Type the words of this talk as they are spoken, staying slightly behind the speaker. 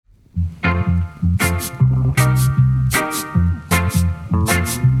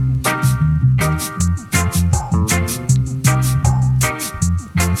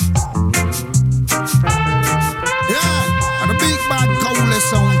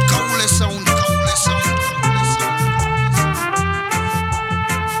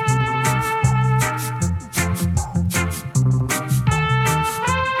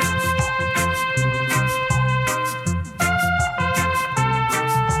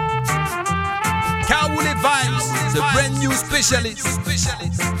Vibes, the brand new specialist.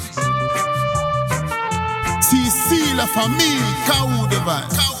 Si la famille, Kaou de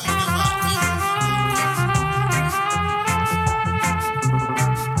Vibes.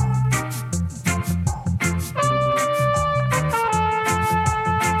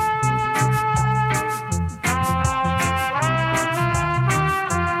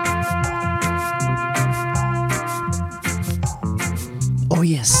 Oh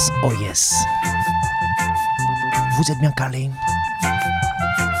yes, oh yes. Vous êtes bien calés.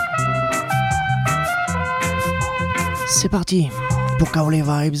 C'est parti pour Kaolé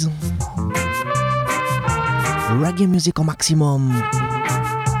Vibes. Reggae music au maximum.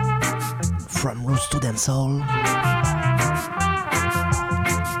 From roots to dancehall.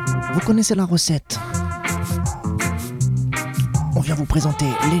 Vous connaissez la recette. On vient vous présenter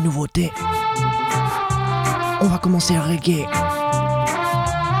les nouveautés. On va commencer à reggae.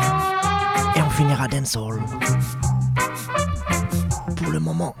 Et on finira dancehall. Pour le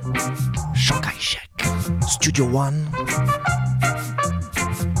moment, Shanghai Shake, Studio One.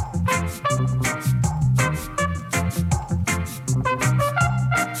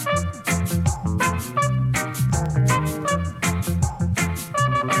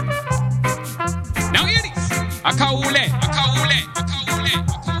 Now hear this. Akaoulé.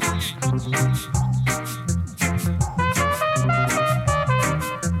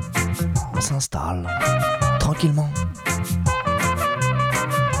 On s'installe tranquillement.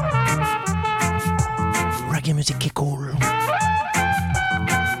 Reggae music qui est cool.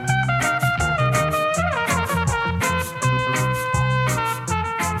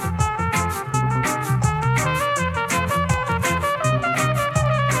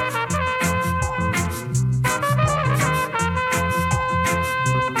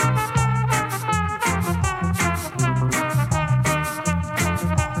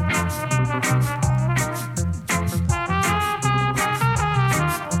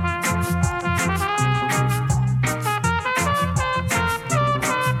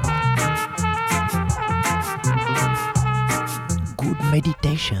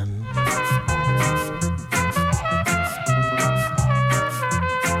 Meditation.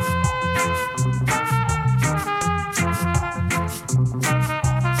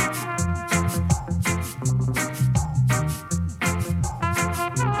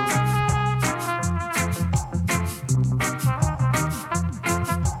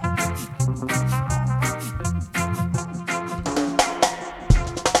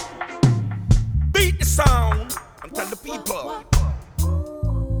 Beat the sound and tell the people.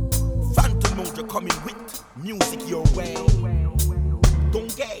 Phantom Mojo coming with music your way.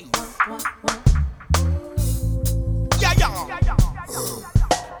 Don't gaze. Yeah.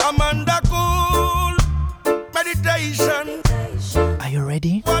 Amanda Cool. Meditation. Are you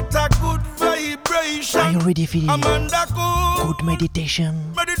ready? What a good vibration. Are you ready for Amanda Cool. good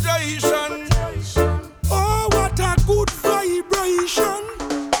meditation? Meditation. Oh, what a good vibration.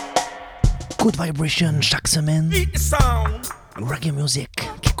 Good vibration chaque semaine. Beat the sound. Reggae music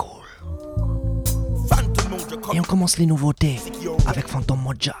qui est cool. Phantom Mojo Et coming. on commence les nouveautés avec Phantom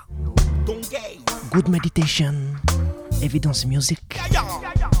Moja. Don't gaze. Good meditation. Evidence music. Yeah.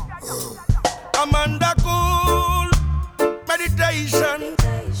 Amanda Cool. Meditation.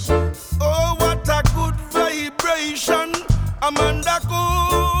 Oh, what a good vibration. Amanda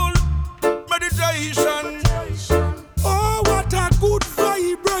Cool. Meditation. Oh, what a good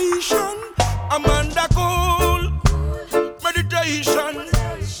vibration. Amanda Cool. Meditation.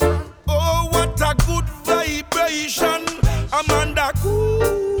 Oh, what a good vibration. Amanda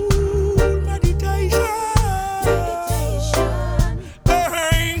Cool. Meditation.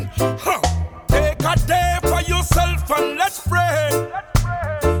 Hey, huh. Take a day for yourself and let's pray.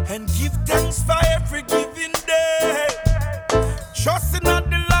 And give thanks for every given day. Trust in the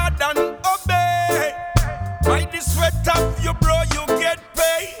Lord and obey. By the sweat of your brow you get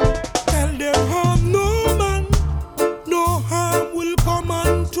paid. Tell them harm no man, no harm will come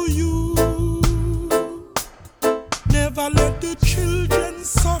unto you. Never let the children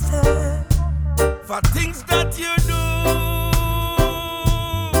suffer for things that you do.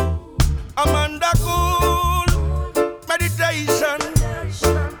 Amanda Cool. Meditation.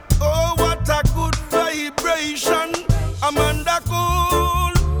 Oh, what a good vibration. Amanda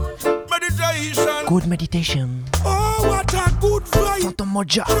Cool. Meditation. Good meditation. Oh, what a good vibration. Phantom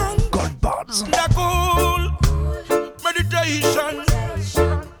Moja. Gold bars. Amanda Cool. Meditation.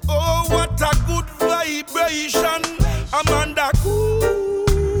 Oh, what a good vibration. Amanda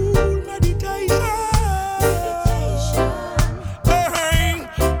Cool. Meditation. Hey,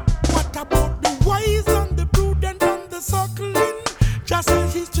 what about the wise and the prudent and the suckling? Just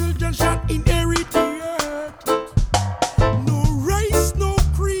as his children shall inherit the earth.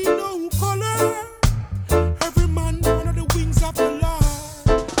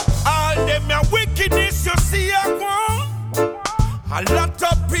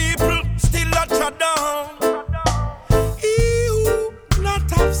 people still a tread down. He who not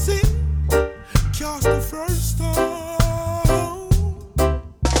have sin, cast the first stone.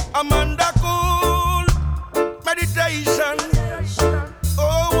 Amanda Cool, meditation.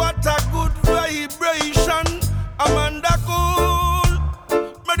 Oh, what a good vibration. Amanda Cool,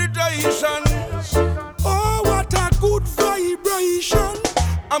 meditation. Oh, what a good vibration.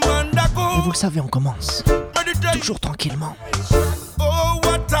 Amanda Cool. Et vous le savez, on commence toujours tranquillement. Oh,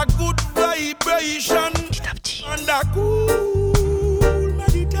 what a good vibration. Petit à petit. Amanda Cool,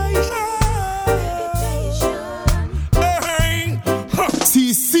 meditation.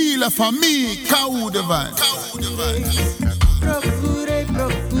 CC la famille, Kaou Devine. Procurei,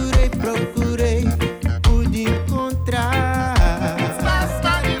 procurei, procurei, pude encontrar.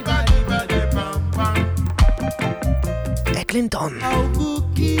 Et Clinton, Algo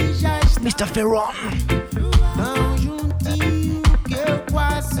que já está Mr. Ferron. tão juntinho que eu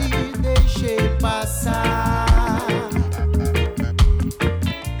quase deixei passar.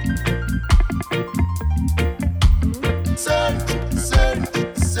 Search,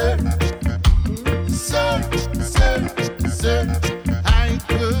 search, search, search, search. I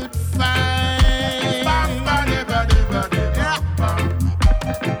could find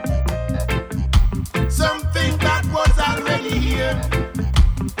something that was already here,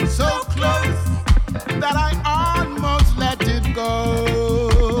 so close that I almost let it go.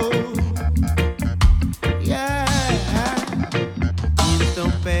 Yeah.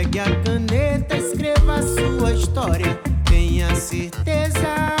 Então pegue a caneta, escreva a sua história. Tenha certeza,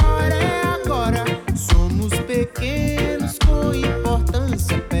 a hora é agora. Somos pequenos com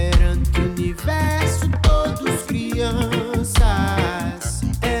importância perante o universo, todos crianças.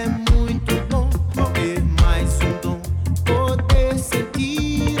 É muito bom ter mais um dom, poder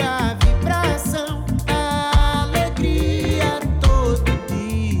sentir a vibração, a alegria todo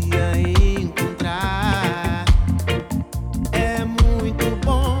dia encontrar. É muito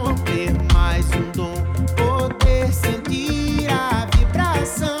bom ter mais um dom, poder sentir a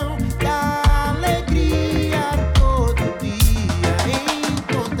vibração da alegria todo dia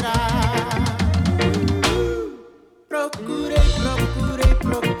encontrar. Procurei, procurei,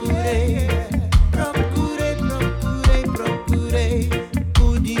 procurei, procurei, procurei, procurei,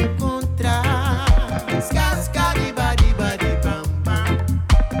 pude encontrar. Skaskaribadibadibam-bam.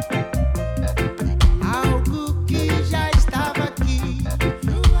 Algo que já estava aqui,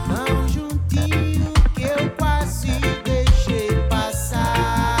 tão juntinho que eu quase deixei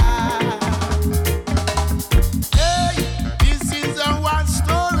passar. Hey, this is a one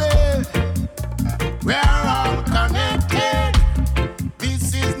story. We're all connected.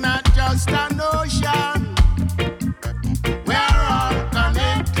 This is not just an ocean. We're all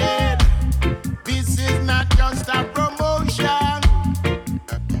connected. This is not just a promotion.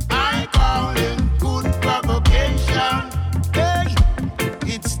 I call it good provocation. Hey,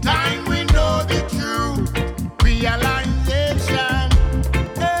 it's time we know the truth. Realization.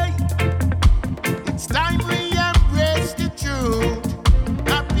 Hey, it's time we embrace the truth.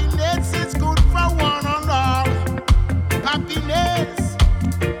 Happiness is good for one and all. Happiness,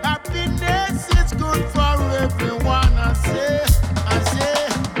 happiness is good for everyone. I say,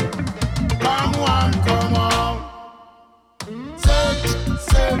 come on, come on. Search,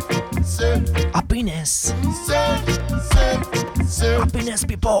 search, search, Happiness. search, search, search. Happiness,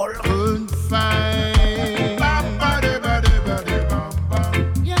 people. Could find.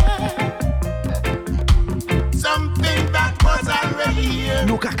 Yeah. Something that was already here.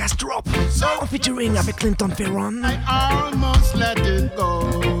 Luca Castrop. En featuring avec Clinton Ferron. I almost let it go.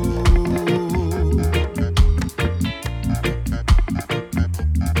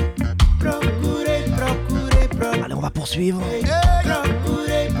 Procurei, procurei, procurei. Allez, on va poursuivre.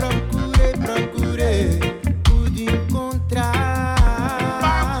 Procurei, procurei, procurei, pude encontrar.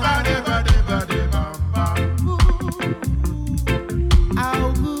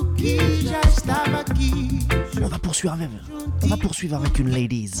 Algo que já estava aqui, On va poursuivre avec une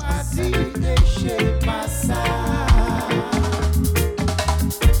ladies. quase deixei passar.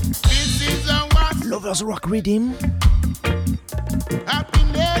 This is a what? Lovers Rock Rhythm.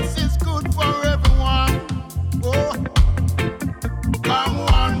 Happiness is good for everyone. Oh, come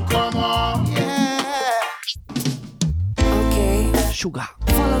on, come on. Yeah. Okay, Sugar.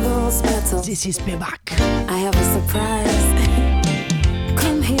 follow the rules better. This is Payback. I have a surprise.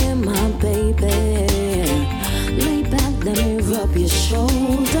 Come here, my baby. Lay back, let me rub your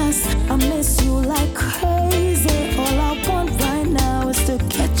shoulders. I miss you like crazy. All I want right now is to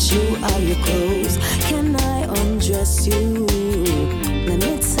get you out your clothes. Can I undress you? Let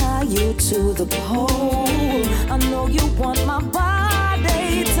me tie you to the pole. I know you want my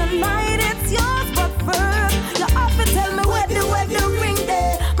body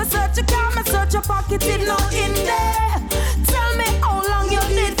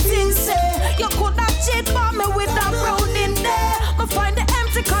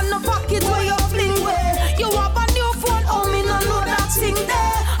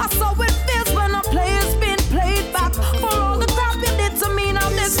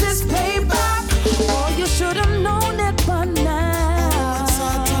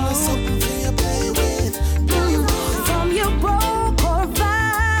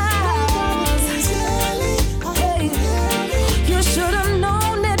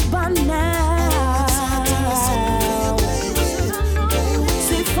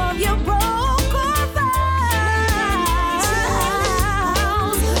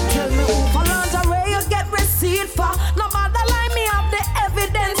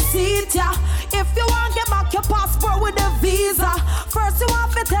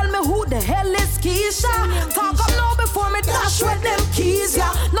me tell me who the hell is Keisha. Talk up now before me dash with them keys,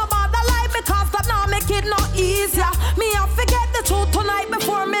 yeah. No bother lie because that now make it no easier. Me I forget the truth tonight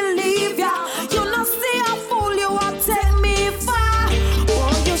before me leave, yeah. You know see how fool you are, take me far.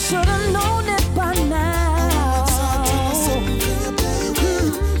 Oh, you should've known it by now.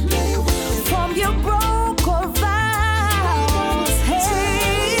 From your broken vows,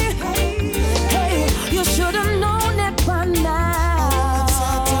 hey, hey, you should've known it by now.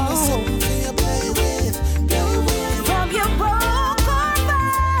 From your broken vows.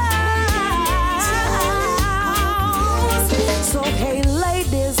 So hey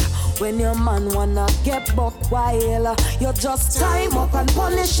ladies, when your man wanna get buck wild, you just time up and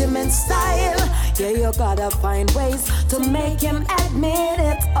punish him in style. Yeah, you gotta find ways to make him admit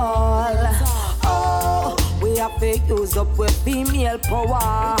it all. Oh, we have to use up with female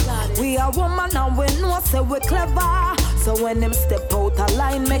power. We are woman and we know say we clever. So when him step out of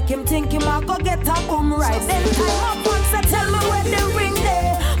line, make him think him a go get a boom right. Then time up once say tell me where the ring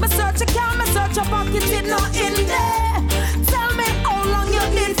there. Me search a car, me search a pocket, it not in there. Tell me how long you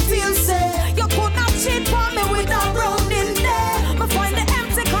did feel say you could not cheat for me with a round in there. Me find the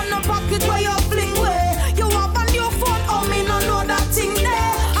empty con the pocket where you fling way. You have a new phone, oh me no know that thing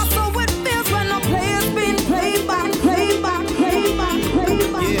there. I saw it feels when a player's been play back, play back, play back, play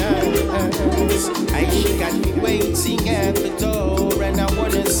back. Yes, she got me waiting at the door, and I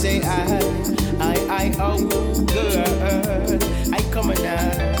wanna say oh girl, I coming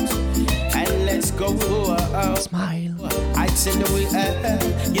out, and let's go. Smile. I send away,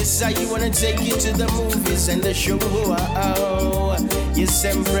 yes, I wanna take you to the movies and the show. Yes,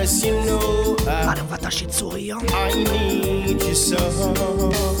 Empress, you know. Allez, on va tâcher de sourire. I need you so.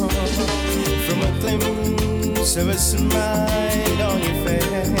 From a glimpse of a smile on your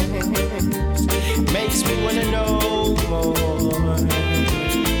face, makes me wanna know more.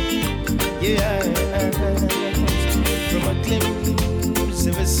 Yeah, from a glimpse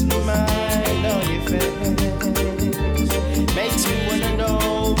of a smile on your face, makes me wanna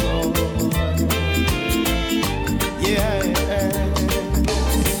know more. Yeah,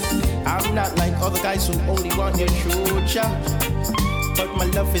 I'm not like other guys who only want your future, but my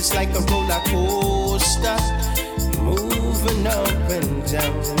love is like a roller coaster, moving up and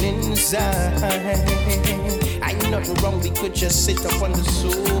down inside. Ain't nothing wrong, we could just sit up on the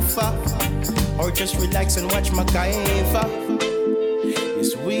sofa, or just relax and watch MacGyver.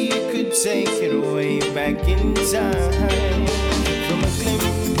 Yes, we could take it way back in time. From a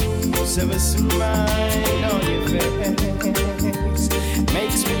glimpse of a smile on your face,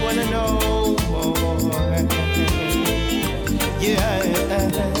 makes me wanna know more. Yeah,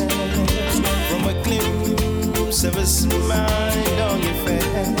 from a glimpse of a smile on your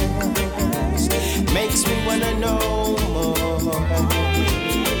face, makes me wanna know more.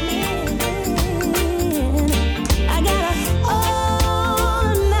 I got a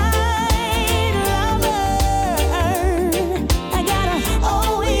all-night lover. I got a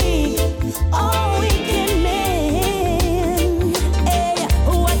all-weekend man. Hey,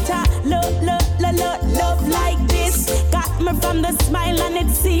 what a love like this. Got me from the smile and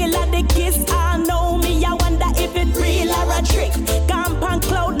it's seal of the kiss. I know me, I wonder if it's real or a trick. Camp on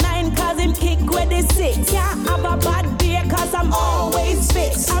cloud 9 cause him kick with the 6. Can't have a bad day cause I'm always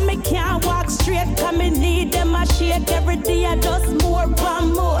fixed. And me can't walk straight cause me need them a shake. Every day I does more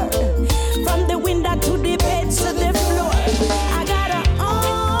and more. From the window to the bed to the floor. I got a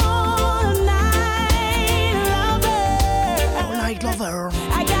all-night lover. All-night lover.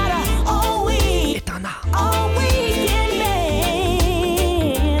 I got a Etana. all weekend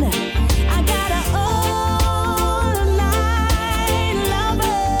man. I got a all-night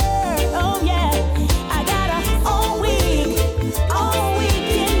lover. Oh yeah. I got a all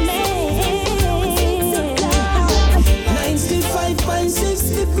weekend man.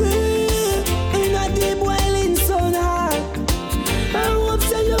 95.6 degrees in a deep boiling sun hot. I hope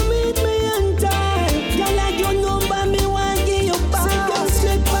say you meet me in time. Girl, like your number, me want give you back. Say girl,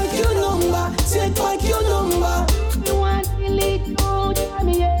 take back your number, take back your number. You want to lead out,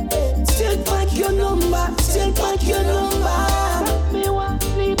 me yeah. Take back your number, take back your number. Me want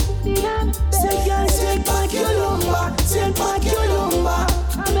sleep with the hand. Say girl, take back your number, take back your number.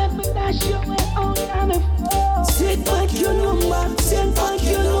 I'm every dash you way out, I'm a floor. Take back your number, take back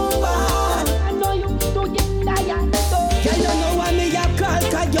your number. I know you do get tired. Girl, you know why me a call,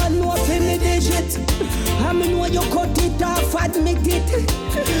 cause you know for me digit. I me know you cut it off, admit it.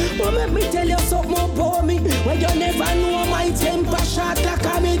 But let me tell you something about me. When you never know my temper shot like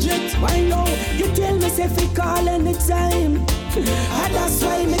a midget. Why now, you tell me say fi call anytime. And that's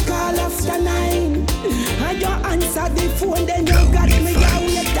why me call after 9. And you answer the phone, then you got me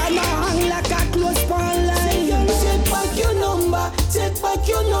awake and I hang like a close pawn line. Take back your number, take back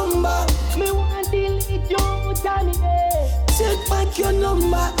your number. Me want to delete you, Johnny. Take back your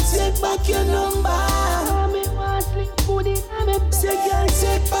number, take back your number. Me want sleep good in me bed. Say girl,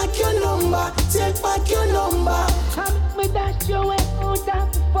 take back your number, take back your number. Me dash you away out of the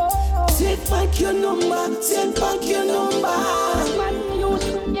phone. Take back your number, take back your number. Man, you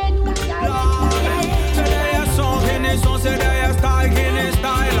should get C'est derrière son Guinness, c'est derrière style, Guinness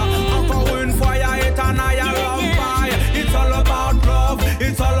style. Encore une fois, y'a Etana, y'a Vampire. It's all about love,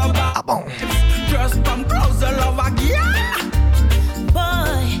 it's all about. Ah bon? Just come closer, love again.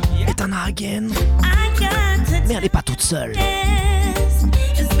 Boy, Etana again. I got to Mais elle est pas toute seule. this.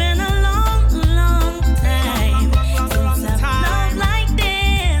 It's been a long, long time since I've loved like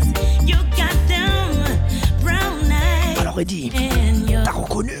this. You got them brown eyes. Alors Eddie, And your t'as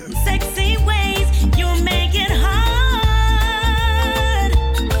reconnu? sexy ways, you make it hard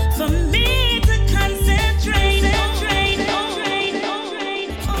for me to concentrate.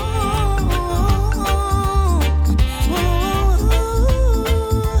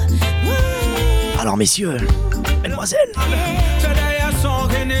 Alors messieurs, mesdemoiselles, C'est derrière son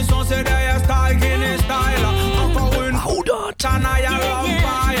Guinness, c'est derrière style, Guinness style. Encore une fois, hold on. Etana, y'a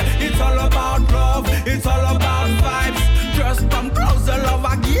Vampire. It's all about love, it's all about vibes. Just come closer, love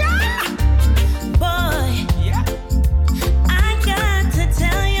again. Boy, Yeah. I got to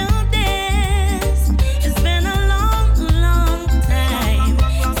tell you this. It's been a long, long time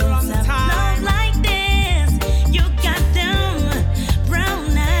since I've loved like this. You got them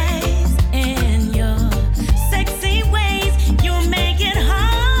brown eyes and your sexy ways. You make it hard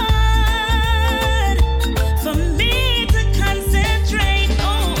for me to concentrate.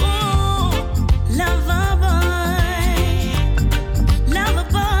 Oh, lover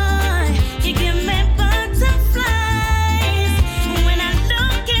boy, you give me butterflies when I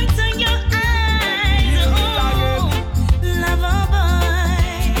look into your eyes. Oh,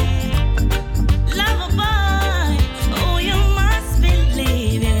 lover boy, oh you must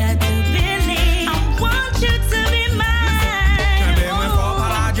believe, you got to believe. I want you to be mine. J'aime moins fort par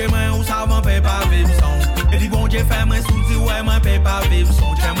la Dieu, moi, où ça m'en peut pas vivre sans. Et dit bon Dieu, fais moi sous dit ouais, moi, peut pas vivre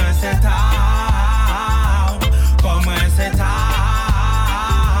sans. J'aime moins cet âme, comme moi, cet âme.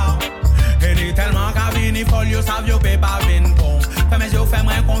 Et dit tellement qu'à venir, folio, ça vieux, peut pas venir bon. Fais mes yeux, fais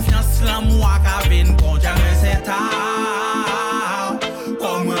moi confiance, l'amour à qu'à venir bon. J'aime moins cet âme,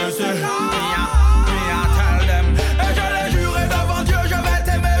 comme moi, cet âme. Tell them. Et je l'ai juré devant Dieu, je vais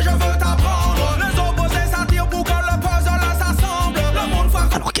t'aimer, je veux t'apprendre. Les opposés s'attirent pour que le puzzle s'assemble. Le monde fois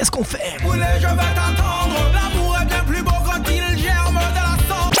Alors qu'est-ce qu'on fait? brûlé, je vais t'attendre. L'amour est bien plus beau quand il germe de la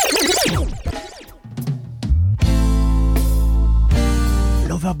cendre.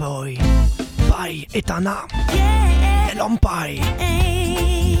 Loverboy, by Etana Yeah, et Lampay.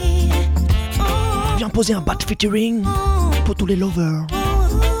 hey, oh, Viens poser un bad featuring pour tous les lovers.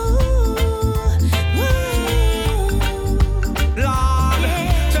 Lord,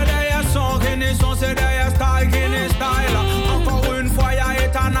 c'est derrière son Guinness, c'est derrière style, Guinness style. Encore une fois, y'a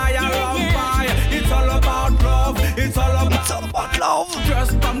Etana, y'a Vampire. It's all about love, it's all about. It's all about love.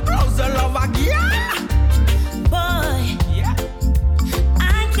 Just come closer, love again. boy, Yeah.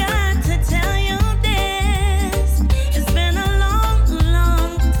 I got to tell you this. It's been a long,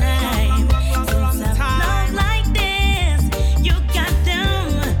 long time since I've loved like this. You got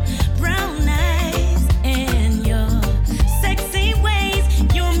them brown eyes and your sexy ways.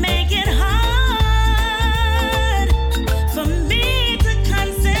 You make it hard for me to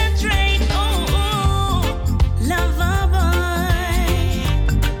concentrate. Oh, lover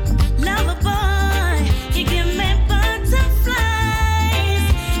boy, you give me butterflies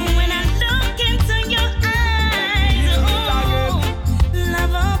when I look into your eyes. Oh,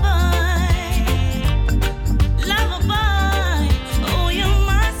 lover boy, oh you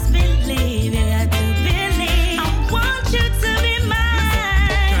must believe, you got to believe. I want you to be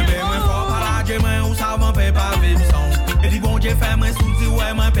mine. J'aime moins fort par la Dieu, moi, où ça m'en peut pas vivre sans. Et dit bon Dieu, fais moi sous dit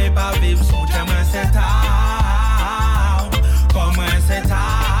ouais, moi, peut pas vivre sans. J'aime moins cet âme, comme moi, cet âme.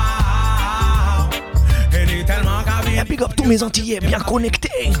 Et dit tellement qu'à Et venir. big up tous mes Antillais bien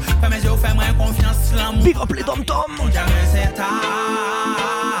connectés. Fais mes yeux, fais moi confiance, l'amour. Big up les dom-toms. J'aime cet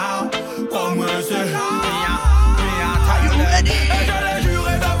âme, comme moi, cet âme. Are you ready? Et je l'ai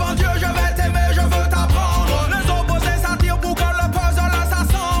juré devant Dieu, je vais t'aimer, je veux t'apprendre. Les opposés s'attirent pour que le puzzle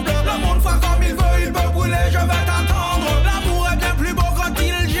s'assemble. Le monde fait comme il veut, il peut brûler, je vais t'attendre. L'amour est bien plus beau quand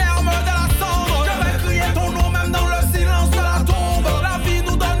il germe de la cendre. Je vais crier ton nom même dans le silence de la tombe. La vie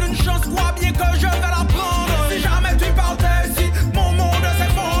nous donne une chance, crois bien que je vais la prendre. Si jamais tu partais, si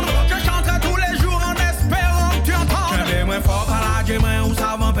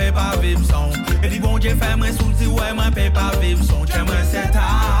moi peut pas vivre sans. Et dit bon Dieu fait moi sous si ouais moi peut pas vivre sans. Tiens moi c'est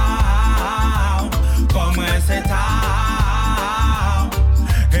tard, comme moi c'est tard.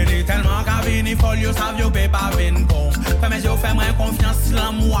 Et dit tellement qu'à venir folle yo savent yo peut pas venir bon. Fais mes yeux fais moi confiance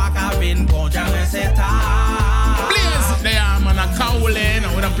l'amour qu'à venir bon. Tiens moi c'est tard. Blaze, they are man a cowling.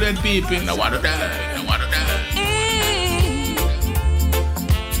 I wanna play people. I wanna die. I wanna die.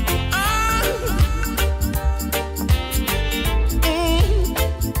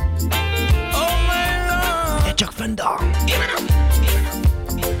 Chuck Fender.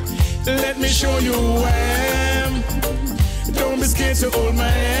 Let me show you who I am. Don't be scared to hold my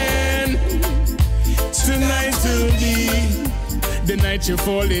hand. Tonight will be the night you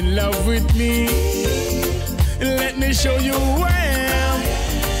fall in love with me. Let me show you who I am.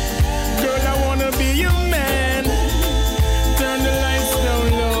 Girl, I wanna be your man. Turn the lights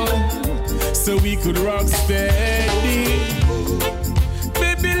down low so we could rock steady.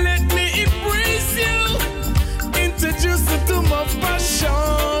 Baby, let me embrace you. Introduce you to my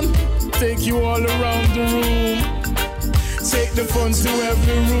passion. Take you all around the room. Take the fun to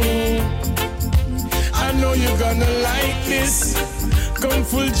every room. I know you're gonna like this. Come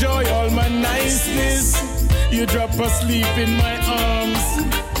full joy, all my niceness. You drop asleep in my arms,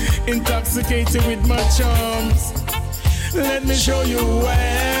 intoxicated with my charms. Let me show you who I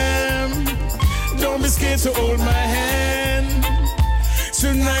am. Don't be scared to hold my hand.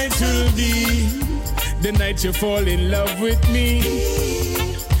 Tonight will be the night you fall in love with me.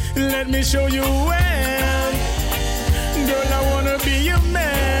 Let me show you who I am. Girl, I wanna be your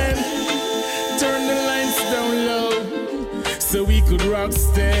man. Turn the lights down low so we could rock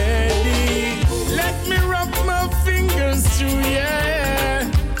steady. Let me rub my fingers through your hair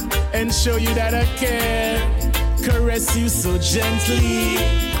and show you that I care. Caress you so gently.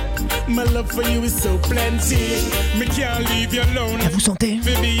 My love for you is so plenty. Me can't leave you alone. Vous sentez?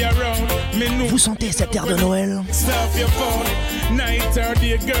 Vous sentez cette air de Noël?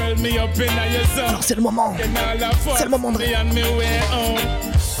 Alors c'est le moment. C'est le moment de...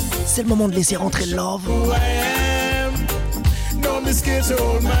 C'est le moment de laisser rentrer le love.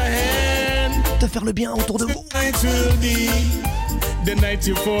 De faire le bien autour de vous. The night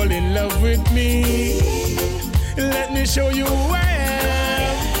you fall in love with me. Let me show you who I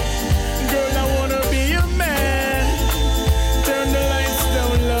am. Girl, I wanna be your man. Turn the lights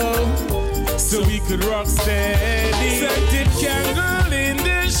down low so we could rock steady. Scented candle in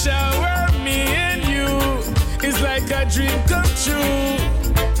the shower, me and you. It's like a dream come true.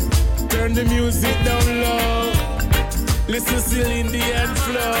 Turn the music down low. Listen to Celine Dion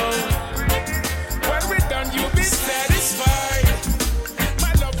flow. When we're done, you'll be satisfied.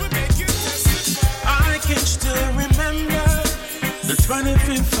 My love will make you testify. I can still remember the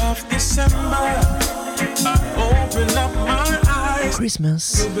 25th of December. I open up my eyes.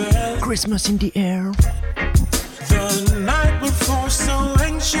 Christmas in the air. The night before, so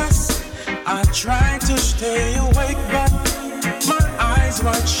anxious. I tried to stay awake, but my eyes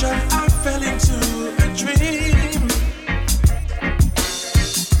wide shut. I fell into a dream.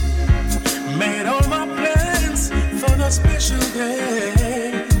 Made all my plans for the special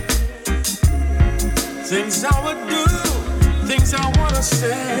day. Things I would do, things I wanna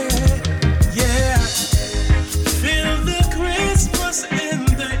say. Yeah, feel the Christmas in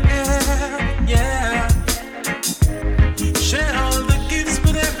the air. Yeah, share all the gifts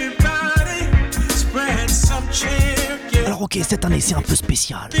with everybody. Spread some cheer. Yeah. Alors ok, cette année c'est un peu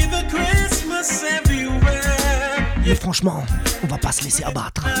spécial. Be the Christmas everywhere. Mais franchement, on va pas se laisser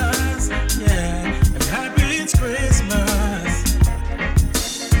abattre. Yeah, and happy it's Christmas.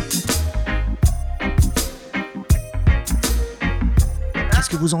 Qu'est-ce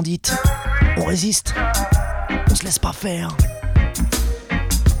que vous en dites? On résiste? On se laisse pas faire?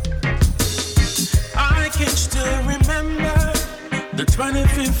 I can still remember the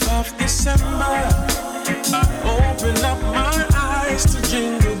 25th of December. I open up my eyes to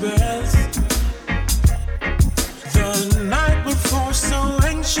jingle bells. The night before, so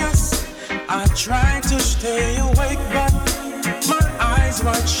anxious. I tried to stay awake, but my eyes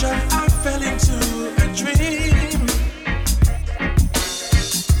wide shut. I fell into a dream.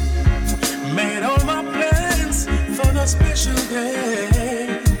 Made all my plans for the special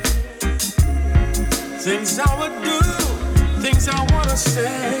day. Things I would do, things I wanna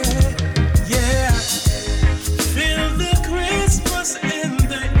say. Yeah, feel the Christmas in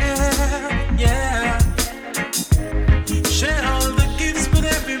the air. Yeah, share all the gifts with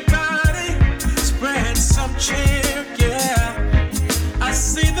everybody. Spread some cheer. Yeah, I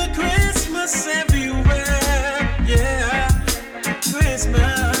see the Christmas everywhere. Yeah,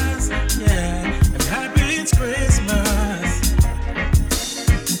 Christmas. Yeah, I'm happy it's Christmas.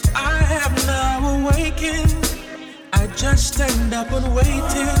 I stand up and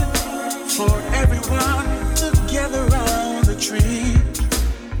waited for everyone to gather around the tree.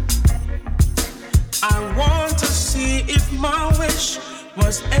 I want to see if my wish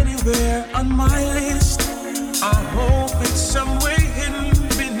was anywhere on my list. I hope it's somewhere hidden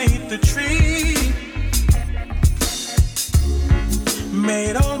beneath the tree.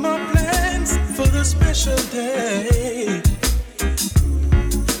 Made all my plans for the special day.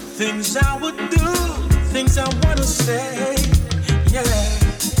 Things I would do, things I wanna say, yeah.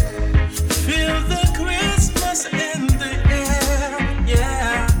 Feel the Christmas in the air,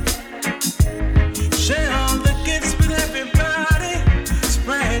 yeah. Share all the gifts with everybody,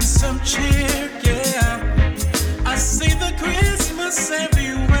 spread some cheer, yeah. I see the Christmas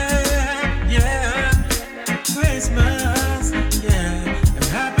everywhere, yeah. Christmas, yeah. I'm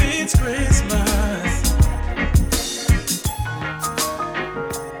happy it's Christmas.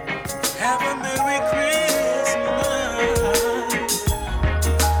 Have a Merry Christmas.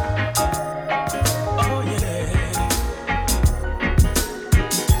 Oh yeah.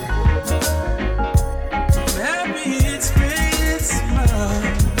 I'm happy it's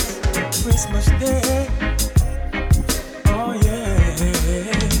Christmas. Christmas Day. Oh yeah.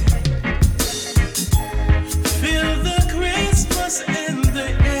 Feel the Christmas in the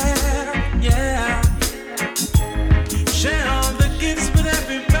air, yeah. Share all the gifts with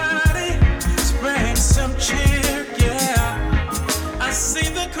everybody, spread some cheer, yeah. I see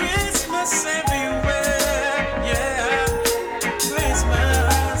the Christmas everywhere, yeah.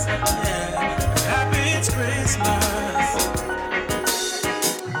 Christmas, yeah. Happy it's Christmas.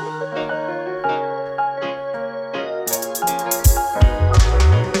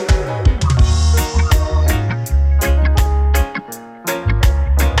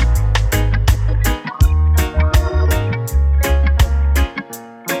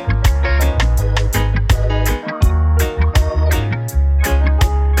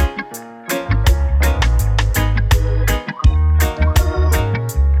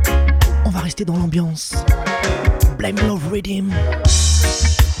 On va rester dans l'ambiance. Blame Love Rhythm.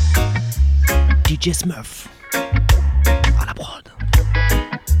 DJ Smurf. À la prod.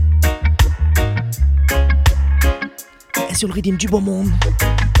 Et sur le rythme du beau monde,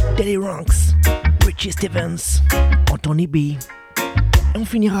 Daddy Ranks, Richie Stevens, Anthony B. Et on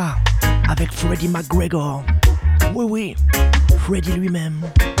finira avec Freddie McGregor. Oui, oui, Freddie lui-même.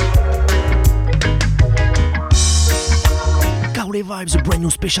 Kaoulé Vibes, the brand new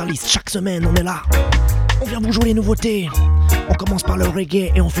specialist. Chaque semaine, on est là. On vient vous jouer les nouveautés. On commence par le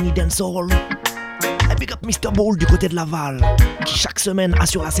reggae et on finit dancehall. Et big up Mr. Ball du côté de Laval, qui chaque semaine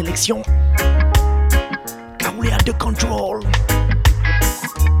assure la sélection. Kaoulé a the control.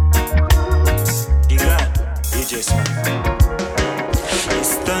 You got DJ Smith. She's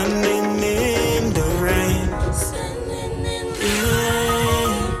standing in the rain.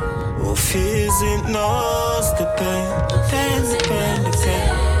 Yeah. Who feels it knows the pain.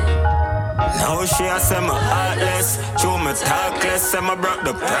 Now she a say my heartless, show me talkless, say my broke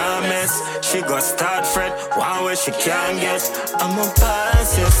the promise. She got start fret, one way she can't get. I'm a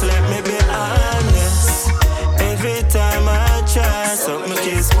pass, yes, let me be honest. Every time I try, something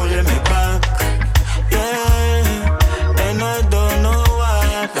keeps pulling me back. Yeah, and I don't know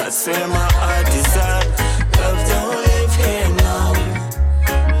why. That's where my heart is at. Love don't live here now.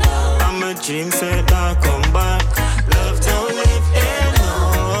 I'm a dream, say don't come back. Love don't live here now.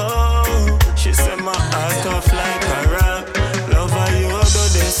 She said my heart tough like a rock. Love how you do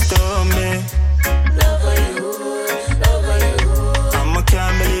this to me. Love how you. I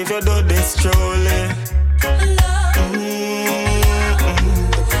can't believe you do this truly.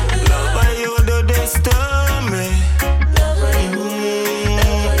 Love how you do this to me.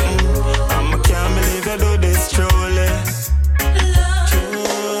 I can't believe you do this truly.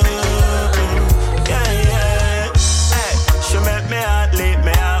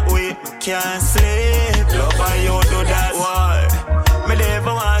 Can't sleep, love how you do that. Why? Me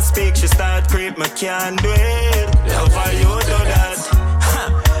never want to speak, she start creep, me can't do it. Love how you do that.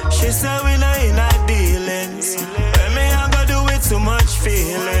 She said we not in our dealings. When me I go do it too much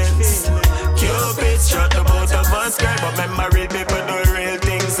feelings. Cupid shut the both of us, girl, but remember real people do real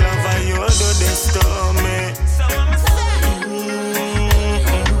things. Love how you do this to me.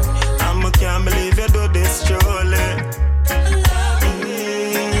 I can't believe you do this truly.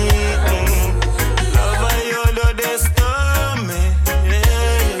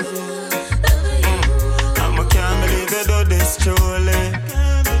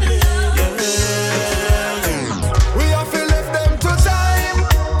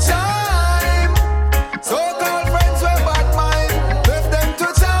 So-called friends were bad mind.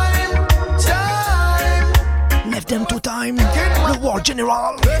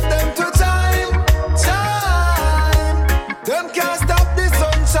 General. Left them to time. Them can't stop the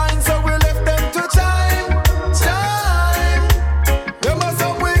sunshine, so we left them to time. Them are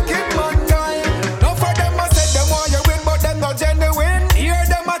some wicked mankind. Now for them I said them want you win, but them not genuine. Hear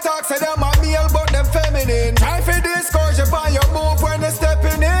them attack, say them are male, but them feminine. Try for discourage you by your move when you're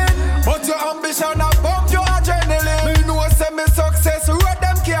stepping in. But your ambition a bump your adrenaline. Me know say me success, road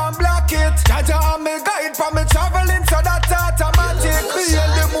them can't block it. Jaja and me guide for me traveling, so that's automatic. Feel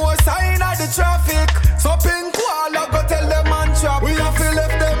the more sign of the traffic. So pink wall, I go tell them man trap. We have to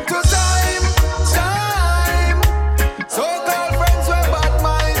left them to time. So-called friends with bad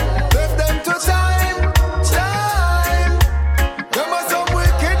mind. Left them to time. Them are some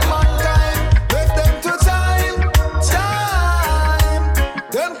wicked mankind. Left them to time.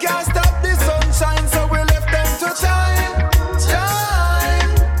 Them can't stop the sunshine, so we left them to time.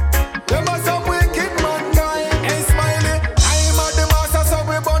 Them are some wicked mankind. Hey Smiley, I'm at the master, so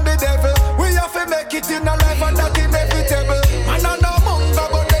we burn the devil. We have to make it in a life and that inevitable. Man and a munga,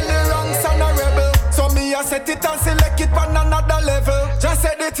 but then the wrongs and a rebel. So me a set it and select it on another level. Just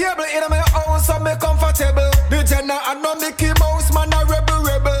set the table in my house so me comfortable. The Jenna and no Mickey Mouse, man a rebel.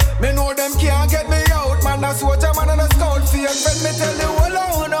 Me know them can't get me out, man a soldier, man and a scout field. When me tell you all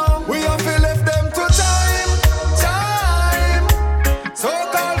I know, we have to left them to time.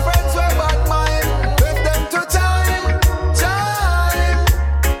 So-called friends with bad mind. Left them to time.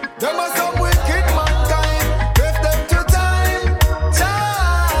 Them are some wicked mankind. Left them to time.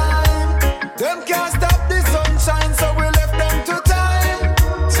 Them can't stop the sunshine, so we left them to time.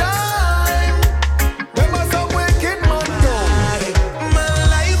 Them are some wicked mankind. My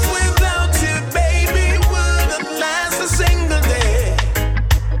life without you, baby, wouldn't last a single day.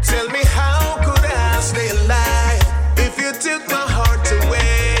 Tell me how could I stay alive if you took my heart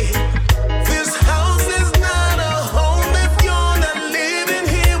away? This house is not a home if you're not living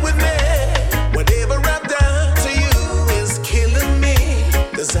here with me. Whatever I've done to you is killing me,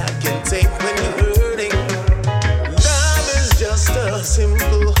 'cause I can take when you're hurting. Love is just a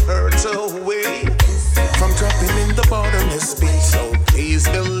simple hurt away from dropping in the bottomless pit. So please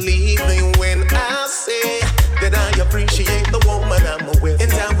believe me when I say that I appreciate the woman I'm with,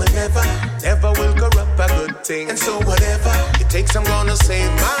 and I will never will corrupt a good thing. And so whatever it takes, I'm gonna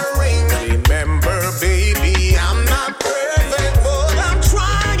save my ring. Remember, baby, I'm not perfect, but I'm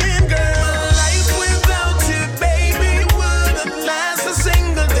trying, girl. My life without you, baby, wouldn't last a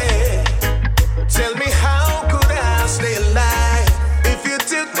single day. Tell me how could I stay alive if you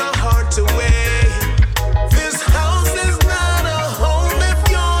took my heart away? This house is not a home if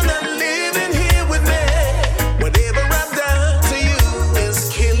you're not living here with me. Whatever I've done to you is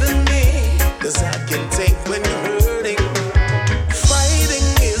killing me, 'cause I can take when you're hurting. Fighting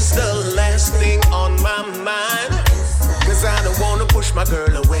is the last thing on my mind, 'cause I don't wanna push my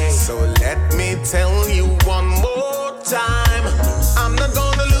girl away. So let me tell you one more time, I'm not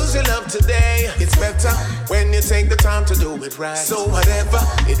gonna lose your love today. It's better when you take the time to do it right. So whatever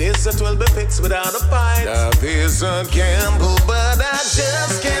it is, it will be fixed without a fight. Love is a gamble, but I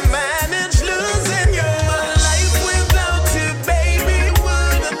just can't manage losing you. My life without you, baby,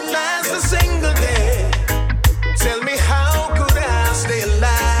 wouldn't last a single day. Tell me how could I stay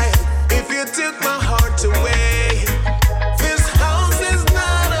alive if you took my heart away? This house is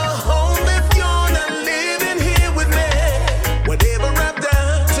not a home if you're not living here with me. Whatever I've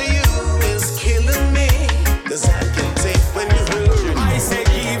done to you is killing me, 'cause I can take when you hurt. I say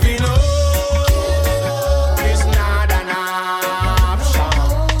giving up is not an option,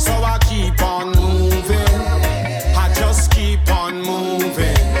 so I keep on moving. I just keep on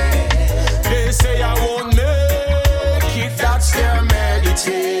moving. They say I won't make it, that's their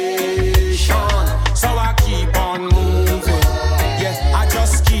meditation. So I keep on moving. Yeah, I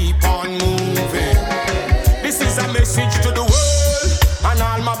just keep on moving. This is a message to the world and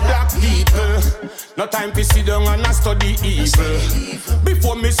all my black people. No time to sit down and study evil.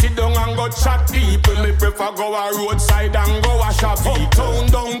 Before me sit down and go chat people, me prefer go a roadside and go wash a vehicle.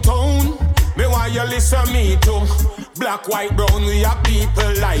 Downtown, me why you listen me too. Black, white, brown, we are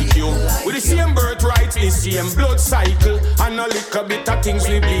people like you. With the same birthright, the same blood cycle, and a little bit of things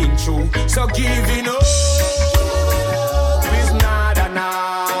we been through. So giving up is not an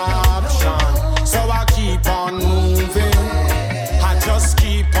option. So I keep on moving. I just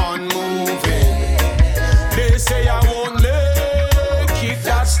keep on moving. They say I won't make it,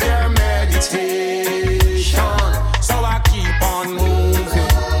 that's their meditation. So I keep on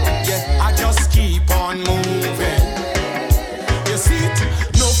moving. Yeah, I just keep on moving. You see it?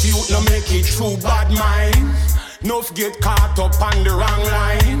 No youth no make it through bad mind. No get caught up on the wrong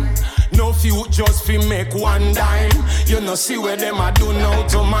line. No few you just fi make one dime. You know see where them a do now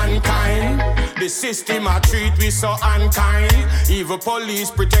to mankind. The system a treat we so unkind. Evil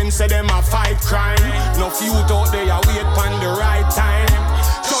police pretend say them a fight crime. No youth out there wait pon the right time,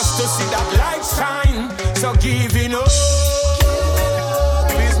 just to see that light shine. So giving up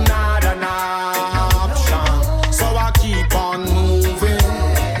is not an option. So I keep on moving.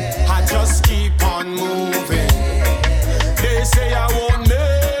 I just keep on moving. They say I won't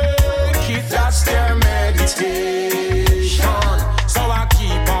make it, that's their meditation. So I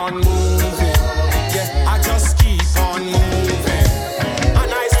keep on moving. Yeah, I just keep on moving.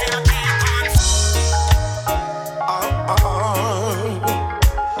 And I still keep on.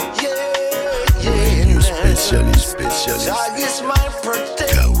 Spécialiste. Jah is my protector.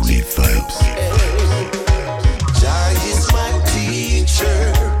 Kaouli Vibes. Jah is my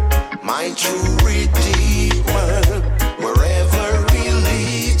teacher, my true redeemer. Wherever he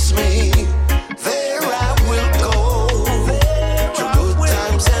leads me, there I will go. Through good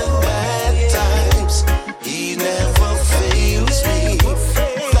times and bad times, he never fails me.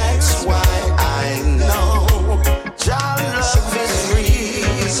 That's why I know Jah love is real.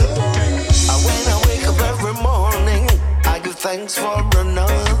 When I wake up every morning, I give thanks for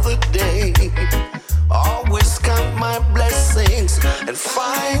another day. Always count my blessings and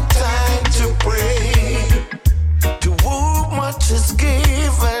find time to pray. To whom much is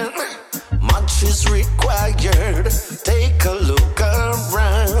given, much is required. Take a look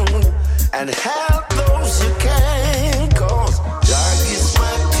around and help those you can. Cause God is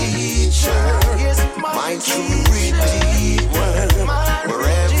my teacher, my true redeemer.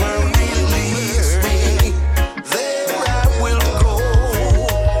 Wherever he leads me, there I will go.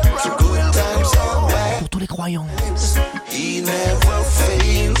 Through good times or bad. Pour tous les croyants. He never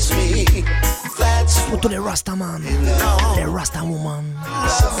fails me. That's pour tous les Rastaman, les Rasta woman.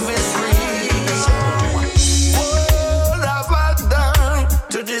 Love is real. What have I done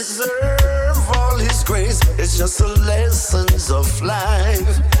to deserve all his grace? It's just the lessons of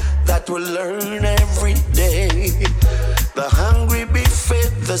life that we learn every day. The hungry be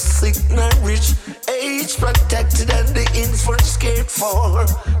fed, the sick nourished, age protected and the infants cared for.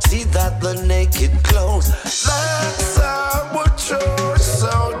 See that the naked clothes, that's our choice.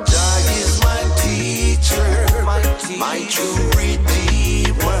 So Jah is my teacher, my true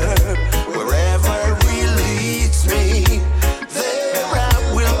redeemer. Wherever he leads me, there I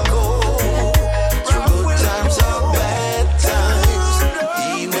will go. Through good times or bad times,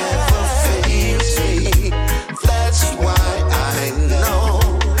 he never fails me. That's why I know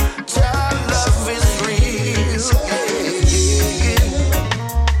Jah love is real.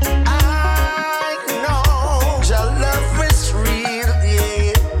 I know Jah love is real.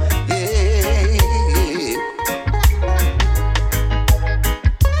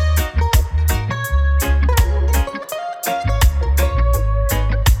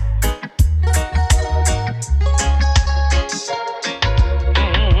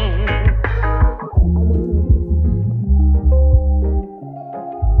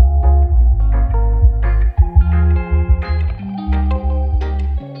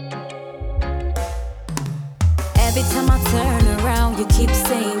 Every time I turn around, you keep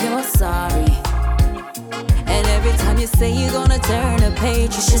saying you're sorry. And every time you say you're gonna turn a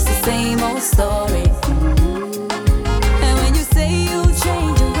page, it's just the same old story. And when you say you'll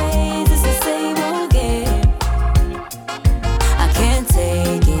change your ways, it's the same old game. I can't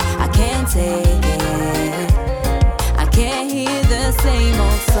take it, I can't take it. I can't hear the same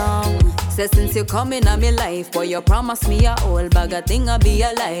old song. Say since you come in my life, boy, you promised me a whole bag of thing, I'll be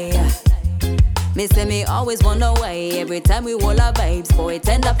a liar. Me say me always wonder why every time we roll our vibes, boy, it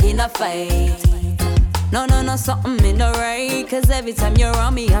end up in a fight. No, something in the right. Cause every time you're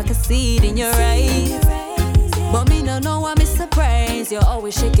around me, I can see it in your eyes. But me no know I'm surprised. You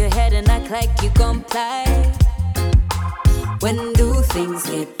always shake your head and act like you comply. When do things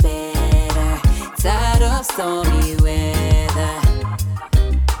get better? Tired of stormy weather.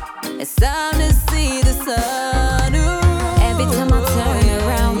 It's time to see the sun. Ooh. Every time I turn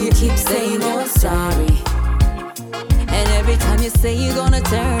around, you keep saying you're sorry. And every time you say you're gonna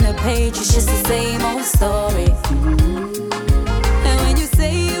turn a page, it's just the same old story. And when you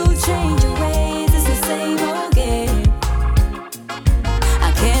say you'll change your ways, it's the same old game.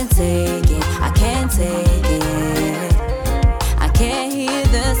 I can't take it, I can't take it. I can't hear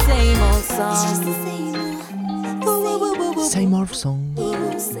the same old song. It's just the Same old song.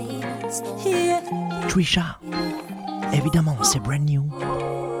 Trisha. Évidemment, c'est brand new.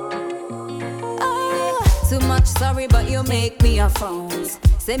 Too much sorry, but you make me a frown.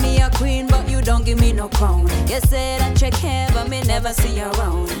 Say me a queen, but you don't give me no crown. You say that you care, but me never see you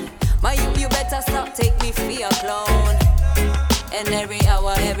around. Why you You better stop, take me for your clown. And every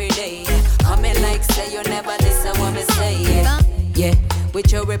hour, every day, coming like say you never listen what me say. Yeah,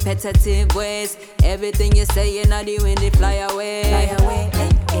 with your repetitive ways, everything you say, you're not the wind, they fly away.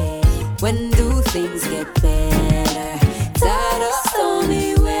 When do things get better? Tired of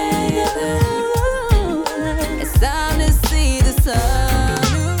stormy weather. It's time to see the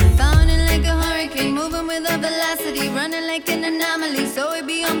sun. Bounding like a hurricane, moving with a velocity, running like an anomaly, so it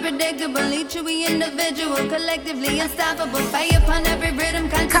be unpredictable. Each of we individual, collectively unstoppable. Fire upon every rhythm,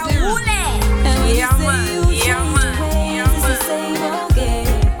 consciously. Yeah man, yeah man, yeah man.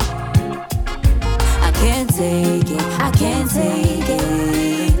 I can't take it, I can't take it.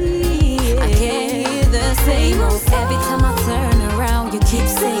 I can't hear the same old. Every time I turn around, you keep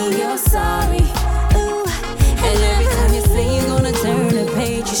saying you're sorry. Ooh. And every time you say you're gonna turn the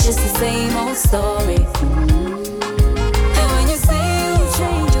page, it's just the same old story. And when you say you'll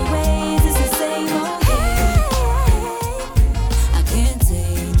change your ways, it's the same old game. I can't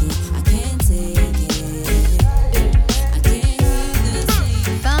take it, I can't take it. I can't hear the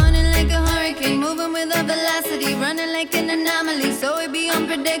same. Bounding like a hurricane, moving with a velocity, running like an anomaly, so it be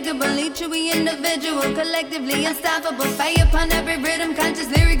unpredictable. Each of we individual, collectively unstoppable. Fire upon every rhythm, conscious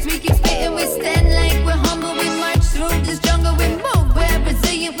lyrics we keep spitting. We stand like we're humble, we march through this jungle. We move, we're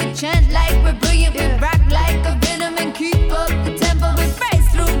resilient, we chant like we're brilliant. We rock like a rhythm and keep up the tempo. We rise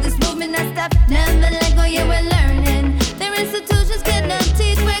through this movement, not stop, never let go, yeah we're learning. Their institutions get no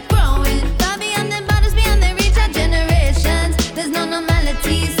teeth, we're growing. Far beyond their borders, beyond their reach, our generations. There's no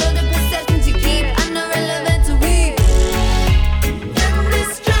normality, so the perceptions you keep are not relevant to we.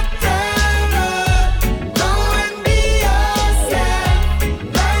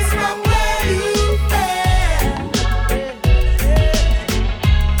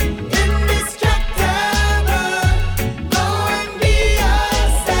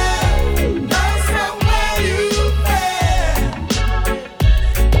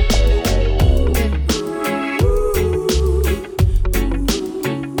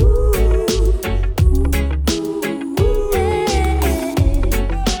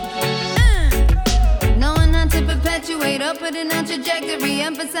 Putting out trajectory,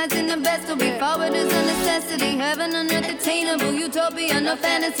 emphasizing the best will be forward is a necessity. Heaven on earth attainable, utopia, no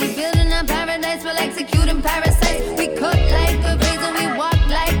fantasy. Building our paradise while executing parasites. We cut like a razor, we walk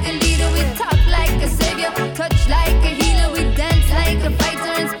like a leader. We talk like a savior, touch like a healer. We dance like a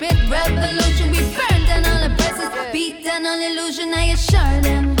fighter and spit revolution. We burn down all oppressors, beat down all illusion. I assure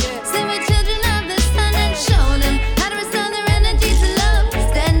them, say we're children of the sun and show them how to restore their energy to love.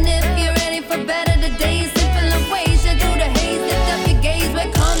 Stand if you're ready for better today. Simple of ways.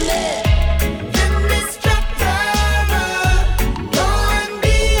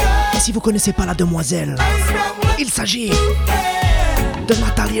 Si vous connaissez pas la demoiselle, il s'agit de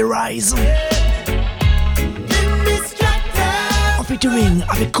Natalie Rise en featuring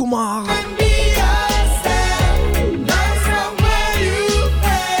avec Kumar.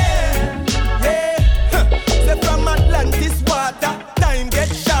 From Atlantis water, time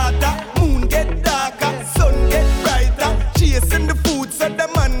get shorter, moon get darker, sun get brighter. Chasing the food so the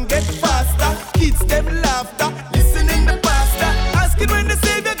man get faster. Kids them laughter, listening the pastor, asking when the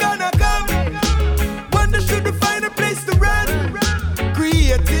savior gonna come. Wonder should we find a place to run?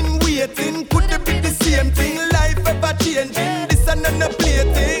 Creating, waiting, could it be the same thing? Life ever changing, this and another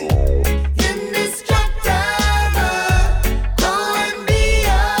plaything.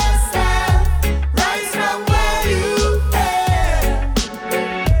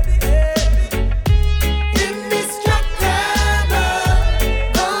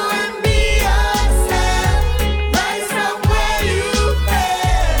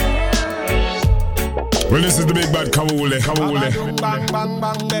 Well, this is the big bad Kawule. Bang bang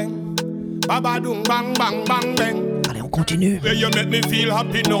bang bang, babadum bang bang bang bang. Allez, on continue. You make me feel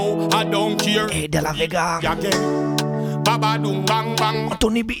happy now, I don't care. Et de la Vega. Babadum bang bang.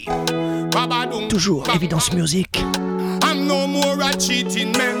 Anthony B. Babadum. Toujours Evidence Music. I'm no more a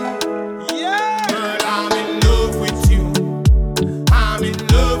cheating man. Yeah. Girl, I'm in love with you. I'm in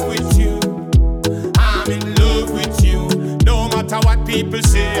love with you. I'm in love with you. No matter what people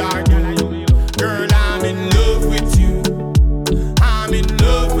say, girl, I'm in love with you. I'm in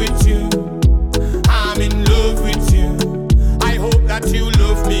love with you. I'm in love with you. I hope that you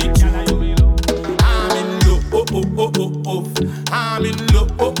love me too. I'm in love, oh oh oh oh oh. I'm in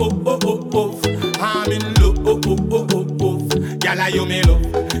love, oh oh oh oh oh. I'm in love, oh oh oh oh oh. Yalla you me love,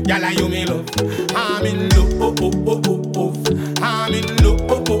 yalla you me love. I'm in love, oh oh oh oh oh. I'm in love,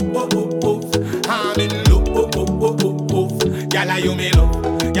 oh oh oh oh oh. I'm in love, oh oh oh oh oh. Yalla you me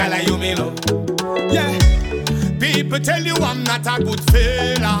love, yalla you me love. Yeah, people tell you I'm not a good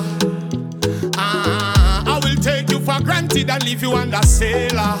fella. for granted and leave you under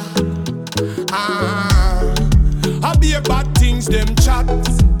sailor. I be bad things them chat,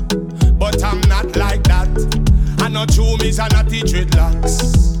 but I'm not like that. I know true me's a natty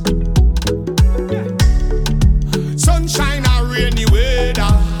dreadlocks. Sunshine or rainy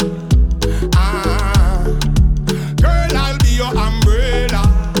weather. Girl, I'll be your umbrella.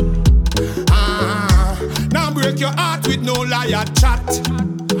 Now break your heart with no liar chat.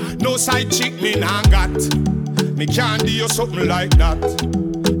 No side chick me nah got. Me can't do you something like that.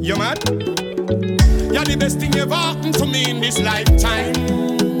 You mad? You're the best thing ever happened to me in this lifetime.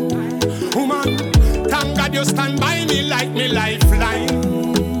 Woman, thank God you stand by me like me lifeline.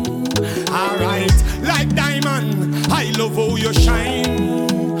 Alright, like diamond, I love how you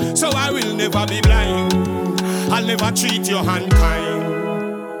shine. So I will never be blind. I'll never treat you unkind.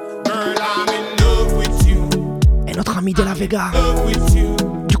 Girl, I'm in love with you. Et notre ami De La Vega,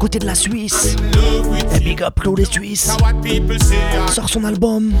 du côté de la Suisse, et big up Claude les Suisses, sort son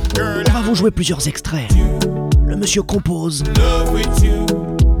album. On va vous jouer plusieurs extraits. Le monsieur compose.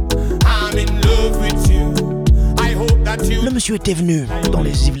 Le monsieur était venu dans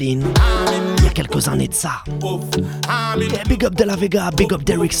les Yvelines il y a quelques années de ça. Et big up De La Vega, big up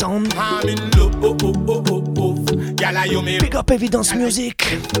Derrick Sound, big up Evidence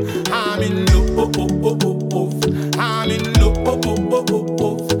Music.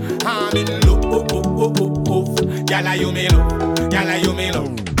 Yalla you me love, yalla you me love.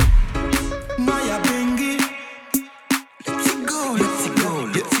 Maya Bengi, let's go, let's go,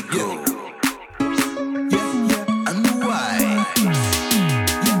 let's go. Yeah, yeah, I know why.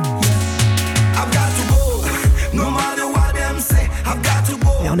 I've got to go, no matter what them say. I've got to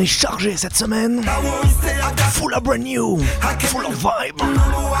go. Et on est chargé cette semaine. Full of brand new, full of vibe.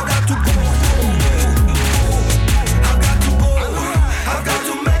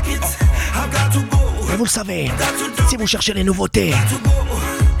 Et vous le savez, si vous cherchez les nouveautés,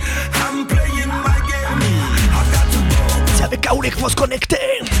 c'est avec Kaoulé qu'il faut se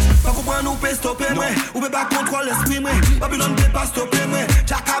connecter. Pas pour nous peut stopper moi, ou peut pas contrôler l'esprit moi. Babylone peut pas stopper moi.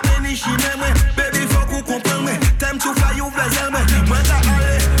 Chaka Beni chine moi, baby faut qu'on comprenne moi. Time to fly you vessel moi. Moi t'as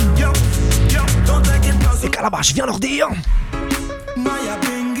allé, yo, yo, don't take it personal. Et Calabash vient leur dire, Maya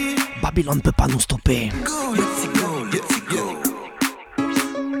Bengi, Babylone ne peut pas nous stopper. go, let's go, let's go.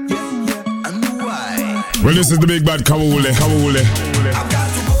 Well, this is the big bad Kaoulé. I've got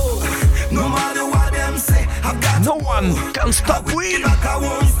to go, no matter what them say. I've got no one can stop we. I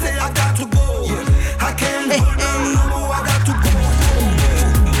won't stay. I got to go. I can't hold on no more. I got to go.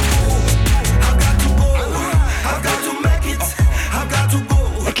 I've got to go. I've got to make it. I've got to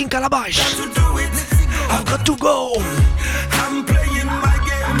go. Et King Calabash, I've got to do it. I've got to go. I'm playing my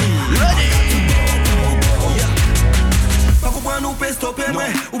game. Ready? Pas pour nous peut stopper moi,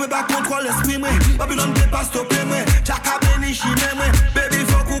 ou peut pas contrôler l'esprit moi. Babylone peut pas stopper moi. Chaka Beni chine moi, baby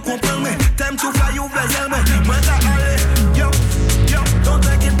faut qu'on comprenne moi. Time to fly you vessel moi. Moi t'as allé, yo, yo, don't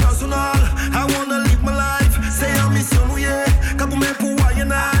take it personal. I wanna live my life, c'est en mission mouillée. Quand pour mes pouvoirs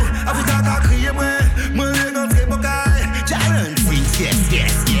y'en a, Africa qu'a crié moi. Moi les gants très bocaille. Giant Prince, yes,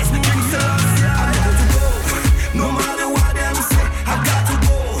 yes, yes. King Selassie, I got to go. No matter what them say, I got to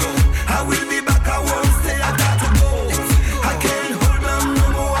go. I will be back, I won't stay. I got to go. I can't hold on no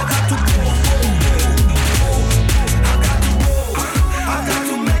more. I got to go. I got to go. I got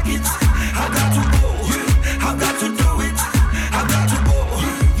to make it. I got to go. I got to do it. I got to go.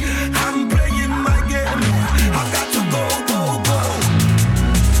 I'm playing my game. I got to go, go, go.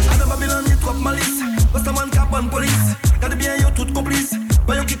 I know Babylon ni trop malice. Basta man cap on police. Gardez bien yo tout complice.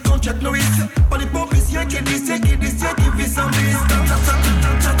 Pas yo qui compte check no risk. Pas les pompistes, y'a qui disent, y'a qui disent, y'a qui vit sans bis.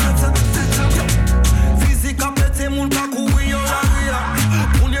 Physique a pété moun ka kouri yon la ria.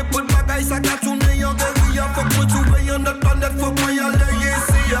 Pou nye pot bagay sa ka tourne yon guerilla. Fok mwen trouve yon not planet, fok mwen yale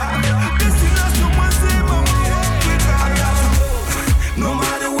yesi ya. Destination mwen se mwen I got to go, no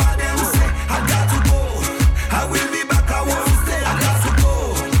matter what them say. I got to go, I will be back, I won't stay. I got to go,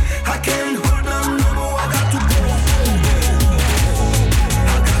 I can't hold on no more. I got to go,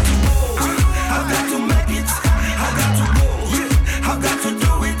 I got to go, I got to make it. I got to go, I got to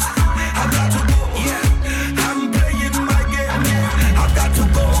do it. I got to go, I'm playing my game. I got to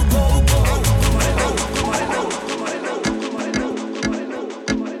go, go, go.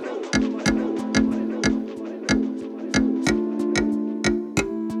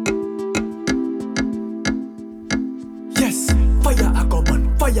 Yes, fire a go burn,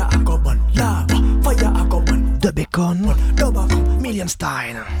 lava, fire a go burn. De Bacon, Million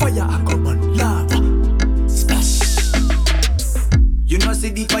Stein. Fire a go burn, lava, splash. You know see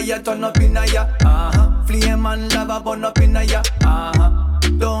the fire turn up in a ya, flame and lava burn up in a ya,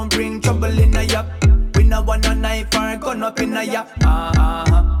 don't bring trouble in a ya. We no want no knife or up in a ya.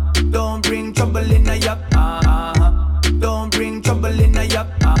 Don't bring trouble in a ya. Don't bring trouble in a ya.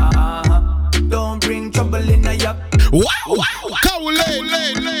 Don't bring trouble in a ya. Wow, Kaule.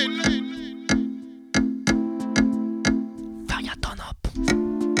 Fire turn up.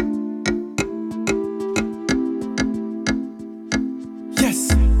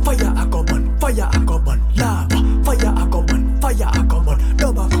 Yes, fire a come on, fire a come on, lava, fire a come on, fire a come on,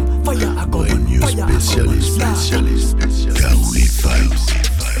 double come, fire a come on, fire a come on, Specialist, Kaule Vibes.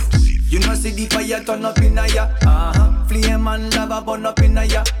 You know see the fire turn up in a ya, flame and lava burn up in a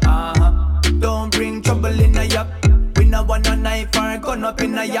ya, don't bring trouble in a ya. We no want a knife or gun up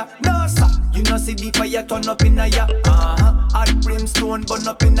in a ya, no sir. You know see the fire turn up in a ya, hot brimstone burn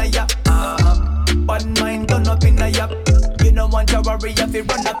up in a ya, bad mind done up in a ya. You don't want your worry if you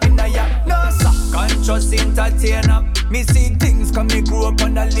run up in a ya, no sir. Conscious entertainer, me see things come me grow up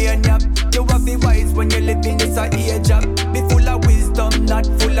on the lane ya. You have to be wise when you live in this age ya. Be full of wisdom, not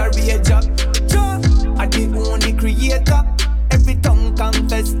full of rage ya. I the only creator. Every tongue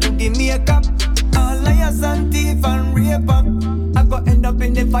confess to the maker. All liars and thief and raper. I go end up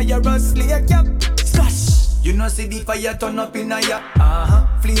in the fire or slay cap. Slash. You know see the fire turn up in a ya.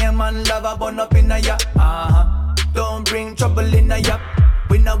 Flame and lava burn up in a ya. Don't bring trouble in a ya.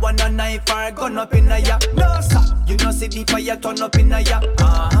 We no want a knife or gun up in a ya. No sir. You know see the fire turn up in a ya.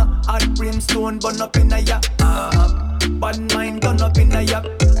 Hot brimstone burn up in a ya. Bad mind done up in a ya.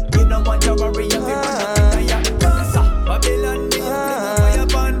 You don't want your worry if you run up in a ya. No sir. Babylon me fire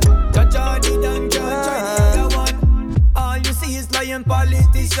pan. Jaja did and can't try the other one. All you see is lying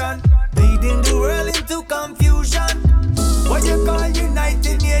politician, leading the world into confusion. What you call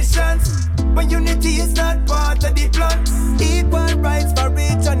United Nations? But unity is not part of the plan. Equal rights for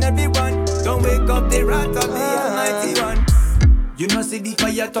each and everyone. Don't wake up the wrath of the Almighty One. You know see the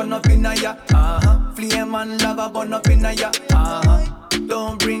fire turn up in a ya. Flame and lava burn up in a ya.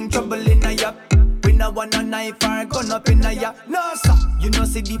 Don't bring trouble in a ya. We no want a knife or gun up in a ya. No sir. You know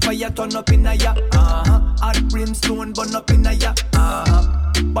see the fire turn up in a ya. Hot brimstone burn up in a ya.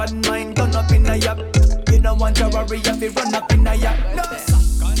 Bad mind done up in a ya. You don't want your worry if you run up in a ya. No sir.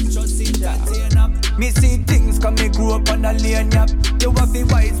 Conscious entertainer. Me see things come me grow up on a lane ya. You have to be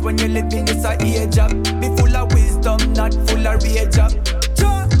wise when you live in this age ya. Be full of wisdom, not full of rage ya.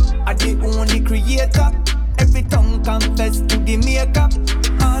 I the only creator. Every tongue confess to the maker.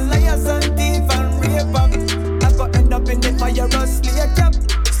 All liars and thief and raper. I go end up in the fire or slay cap.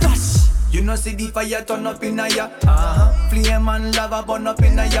 Slash. You know see the fire turn up in a ya. Flame and lava burn up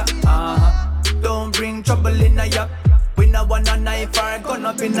in a ya. Don't bring trouble in a ya. We no want a knife or a gun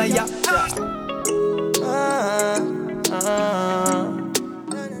up in a ya.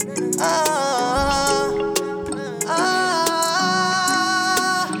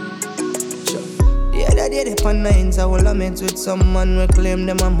 The other day they pan nines, I will met with someone who claim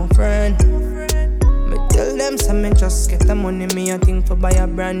them I'm my friend. Me tell them some me just get the money, me I think for buy a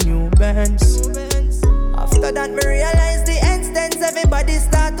brand new Benz. After that me realize the instance everybody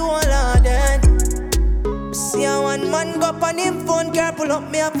start to hold on then. See a one man go up on him phone, car pull up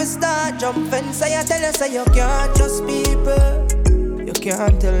me have to start jump fence. I tell you say you can't trust people. You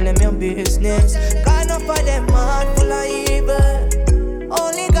can't tell them your business. Cause enough of them heart full of evil.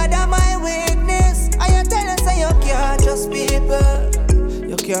 Only God are my weakness. I tell you say you can't trust people.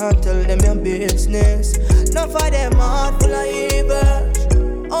 You can't tell them your business. Enough of them heart full of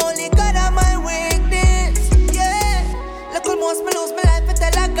evil. Only God are my weakness. Yeah. Look almost me lose my life to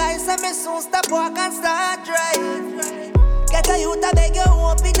tell a guy so me soon stop walk and start drive. Get a youth I beg you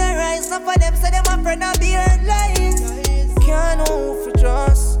open your eyes. Some of them say them a friend of beard lies. Can't know who for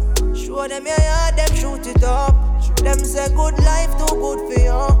trust. Show them your yard, them shoot it up. Them say good life too good for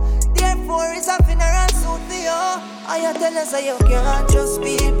you. Therefore it's a funeral suit for you. I tell you say you can't trust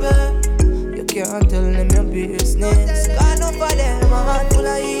people. You can't tell them your business. Cause enough of them heart full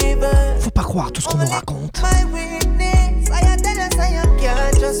of evil. Faut pas croire tout ce qu'on nous raconte. My weakness. I tell you say you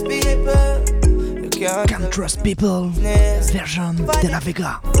can't trust people. Can't Trust People, version De La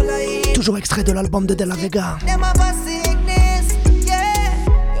Vega. Toujours extrait de l'album de De La Vega. Them have a sickness, yeah.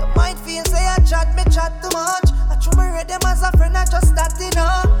 You might feel say I chat too much. I true me read them as a friend, I just starting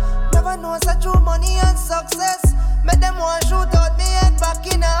up. Never know such true money and success. Make them want shoot out me head back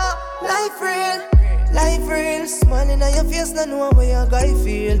in up. Life real, smiling on your face, no know where your guy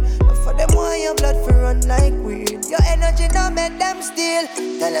feel. But for them want your blood for run like weed. Your energy don't make them steal.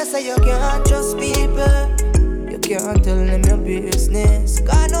 Tell us say you can't trust people. You can't tell them your business.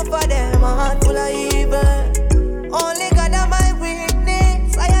 Cause enough of them heart full of evil. Only God are my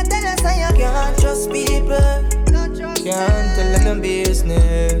weakness. I tell us say you can't trust people. Can't tell them your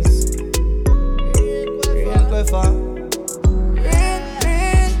business. Real go far.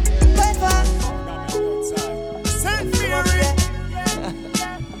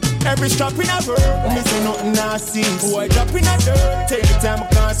 nothing I see. Boy, drop in a dirt, take the time I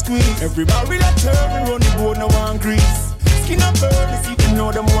can't squeeze. Every barrel I turn, run the board, no one grease. Skin up burn, see you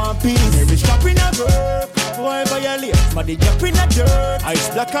know them one piece. Every strap in a work, boy violate. But they drop in a dirt, ice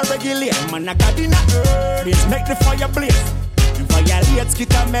block a regulate. Man, I got in a earth, this make the fire blaze. Violate,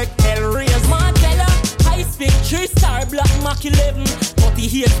 skit and make hell raise. Mandela, high speed, 3-star, black Mach 11.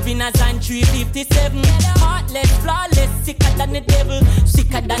 48 spinners and 357. Heartless, flawless, sicker than the devil.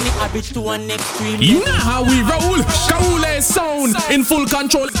 Sicker than the average to an extreme. You know how we roll. Kaule sound in full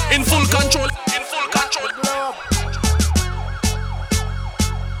control. In full control. In full control.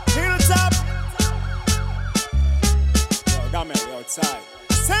 Hilltop. Yo, damn it, outside.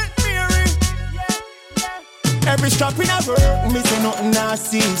 St. Mary. Every strap in a work, me say nothing I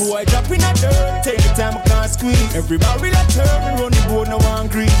see. Boy, drop in a dirt, take the time I can't squeeze. Every barrel I turn, run the board, no one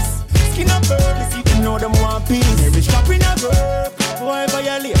grease. Skin up burn, see you know them one piece. Every strap in a work, boy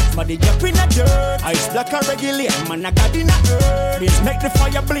violate. But they drop in a dirt, ice block a regulate. Man, I got in a earth, this make the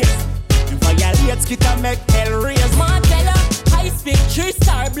fire blaze. Violate, skit and make hell raise. Mandela, high speed,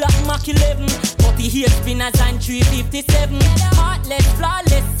 3-star, black Mach 11. 48 spinners and 357. Heartless,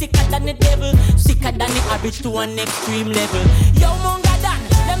 flawless, sicker than the devil. Sicker than the average to an extreme level. Yo, Munga Dan,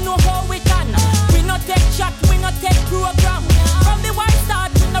 them know how we can. We no take shot, we no take program. From the white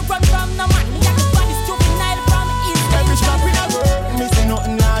start, we no run from no man. Yeah, the body's juvenile from East. Every strap in a work, me say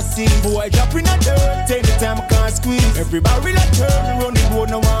nothing I see. Boy, drop in a dirt, take the time I can't squeeze. Every barrel I turn, run the board,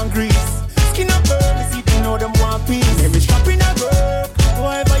 no one grease. Skin up burn, see you know them one piece. Every strap in a work,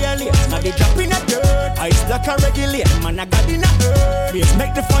 boy violate. Now they drop in a dirt, ice block a regulate. Man, I got in a earth, this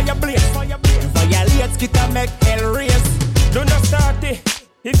make the fire blaze. Violate, skit and make hell raise. Don't start it,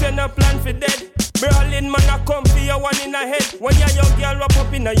 if you're not plan for dead. Brawling man a come for your one in a head. When you're young girl wrap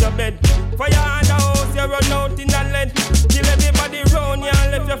up in your bed. Fire on the house, you run out in a lead. Kill everybody round you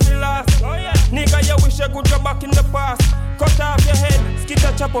and left you feel lost. Oh yeah, nigga you wish you could go back in the past. Cut off your head, skit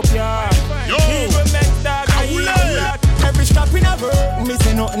a chop up your heart. Evil makes dog and evil lot. Every strap in a work, me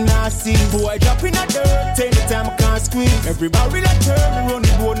say nothing I see. Boy, drop in a dirt, take the time I can't squeeze. Every barrel I turn, run the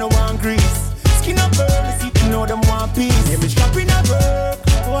board, no one grease. Skin up burn, see you know them one piece. Every strap in a work,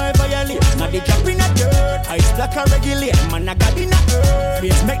 boy violate. Now they drop in a dirt, ice block a regulate. Man, I got in a earth,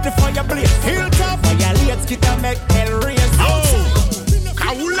 this make the fire blaze. Hilltop, violate, skit and make hell raise.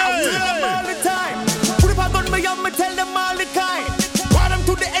 Kaule! All the time. Put up a gun, me and me tell them all the kind. Brought them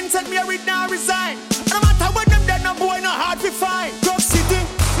to the end, said me I read now resign. No matter what them dead, no boy, no hard to find. Drug City,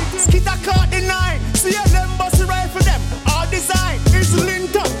 skit a caught the 9. See a them bust the rifle them, all design. It's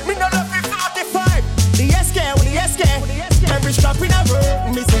Linton, me no love me 45. The SK, with the SK. Every strap in a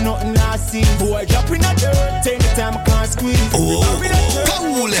work, me say nothing I see. Boy, drop in a dirt, take the time I can't squeeze.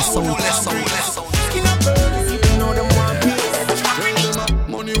 Kaule sound. Skin up burn, see you know them one piece.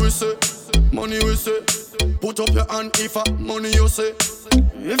 Money we say, money we say. Put up your hand if a money you say.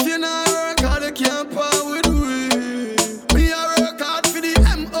 If you not work hard, you can't part with we. Me a work hard for the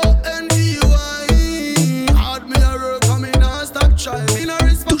MONEY. Hard me a work for me not stop trying.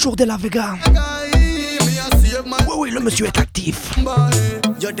 Toujours De La Vega. Oui, le monsieur est actif.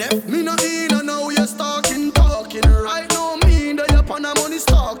 You're deaf, me no in, I know you're talking. Right now, me that you're on a money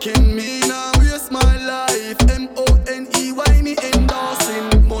stalking. Me now waste my life. MONEY, me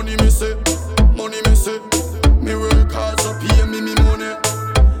endorsing. Money me say, me work hard so pay me money.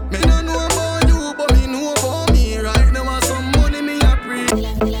 Me no know about you, but me know about me. Right now, I some money me a pre.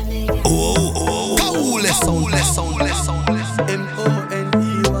 Kaule sound.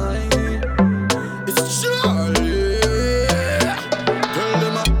 MONEY. It's Charlie. Tell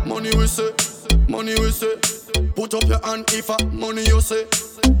them money we say. Put up your hand if a money you say.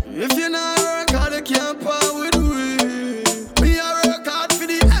 If you not work hard, you can't part with we. Me a work hard for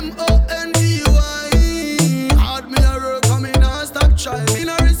the MONEY. Hard me a work for me not stop trying. Me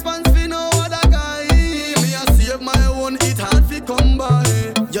no response for no other guy. Me a save my own, it hard fi come by.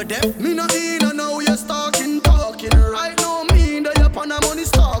 You're deaf, me no in, I know you're talking. Right now, me that you're on a money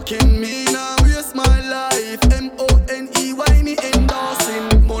stalking. Me now waste my life. MONEY, me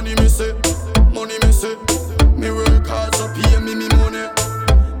endorsing. Money me say. Me work hard so pay me money.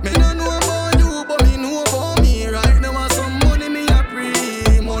 Me no know about you, but me know about me. Right now, I some money me a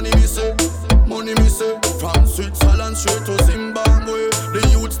pre. Money me say. From Switzerland straight to Zimbabwe. The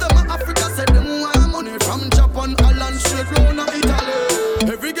youths them in Africa say them want money. From Japan, Holland straight round to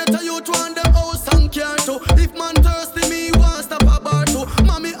Italy. Every ghetto youth want them house and car too. If man thirsty, me want stop a bar too.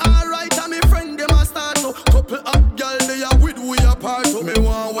 Mommy alright and me friend them a start to. Couple up girl they a with we apart too. Me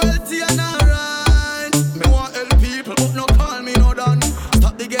want wealthy and alright. Me want help people but no call me no done.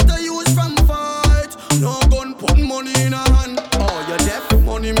 Stop the ghetto youths from fight. No gun put money in a hand. Oh you deaf?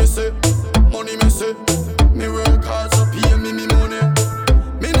 Money me say.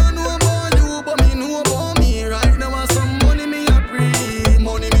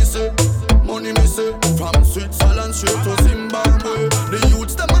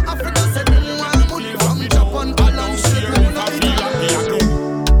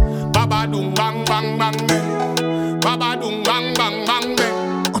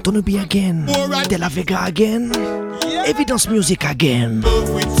 Antonio B again, De La Vega again, Evidence Music again.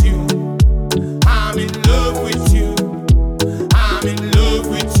 I'm in love with you. I'm in love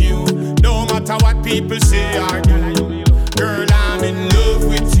with you. No matter what people say, girl, I'm in love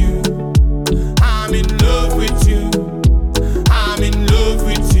with you. I'm in love with you. I'm in love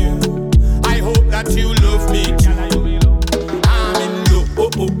with you. I hope that you love me too. I'm in love, oh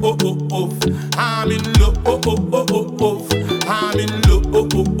oh oh oh oh. I'm in love, oh oh oh oh oh. I'm in love, oh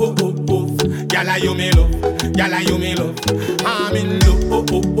oh oh oh oh. Yalla you me love, yalla you me love. I'm in love, oh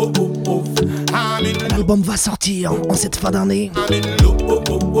oh oh oh oh. I'm in love. L'album va sortir en cette fin d'année. I'm in love, oh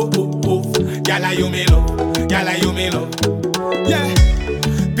oh oh oh oh. Yalla you me love, yalla you me love. Yeah,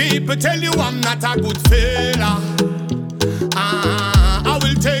 people tell you I'm not a good fella. I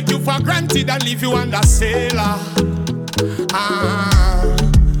will take you for granted and leave you under sailor.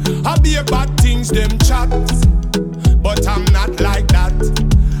 I be bad things them chat, but I'm not like that.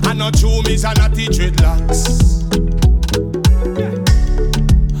 I know true me's and not the dreadlocks.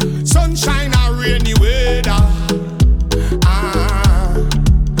 Sunshine or rainy weather.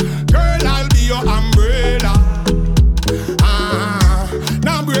 Girl, I'll be your umbrella.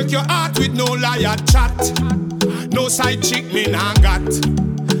 Now break your heart with no liar chat. No side chick me nah got.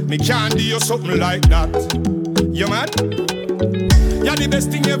 Me can't do you something like that. You man? You're the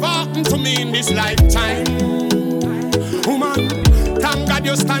best thing ever happened to me in this lifetime. Woman, thank God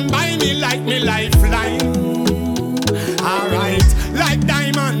you stand by me like me lifeline. Alright, like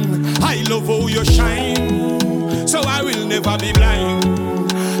diamond, I love how you shine. So I will never be blind.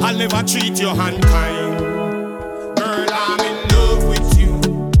 I'll never treat you unkind. Girl, I'm in love with you.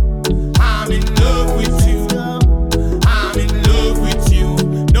 I'm in love with you. I'm in love with you.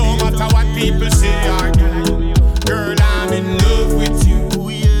 No matter what people say, girl, I'm in love with you.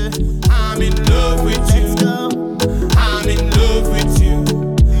 I'm in love with you. I'm in love with you.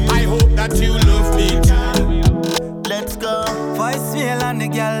 I hope that you love me too. Let's go. Voice feel and the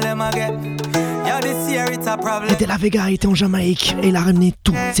girl them again. Yeah, this year it's a problem. De La Vega était en Jamaïque et il a ramené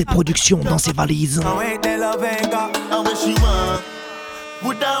toute cette production dans ses valises. Oh wait, De La Vega. And when she want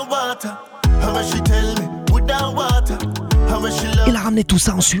without water, and when she tell me without water, and when she love. Il a ramené tout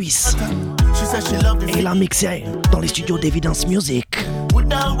ça en Suisse. She said she love et il a mixé dans les studios d'Evidence Music.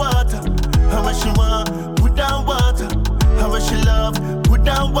 Without water, and when she want without water, and when she love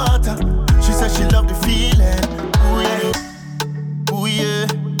without water, she said she love the feeling. Ooh yeah, ooh yeah.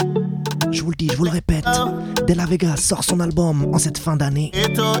 Je vous le dis, je vous le répète, De La Vega sort son album en cette fin d'année.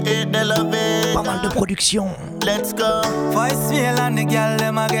 Pas mal de production. Let's go. Voice feel and the girl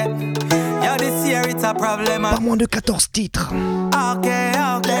them again. Yeah, this year it's a problem. Pas moins de 14 titres. Okay,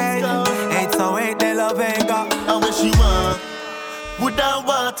 okay. It's a way De La Vega. And when she want without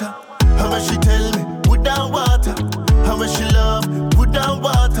water, and when she tell me without water, and when she love without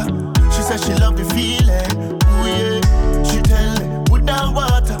water, she said she love the feeling. Ooh yeah. She tell me without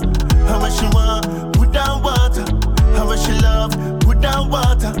water. How much she want without water? How much she love without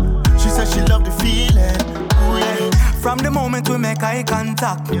water? She said she love the feeling. Ooh, yeah. From the moment we make eye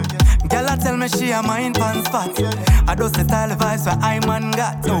contact, girl I tell me she a mind pan spot. I do the style vibes where I man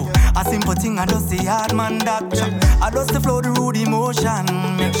got. A simple thing I do the hard man doctor. I do the flow the rude emotion.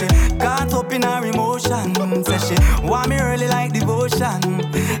 Make she caught up in her emotion. Say she want me early like devotion.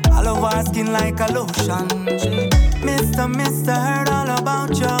 All over her skin like a lotion. Mr. heard all about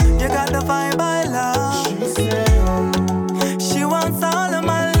you. You got the vibe I love. She said she wants all of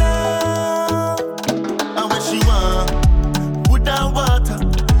my love. And when she want without water,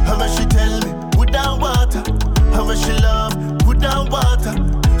 and when she tell me without water, and when she love without water,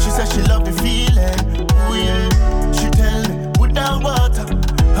 she said she love the feeling. Ooh yeah. She tell me without water,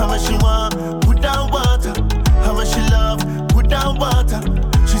 and when she want without water, and when she love without water,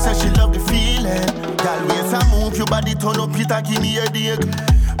 she said she love the feeling. Girl, waist and move your body, turn up it and give me a dick.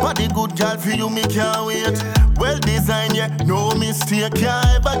 Body good, girl, for you, me can't wait. Well designed, yeah, no mistake.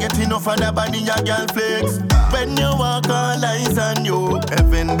 Can't ever get enough of that body, your girl flex. When you walk, all eyes on you.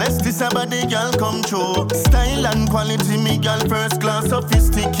 Heaven bless this body, girl, come true. Style and quality, me girl, first class.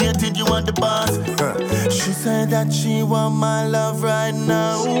 Sophisticated, you want the boss. She said that she want my love right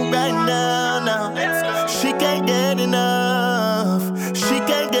now. Right now, now. She can't get enough. She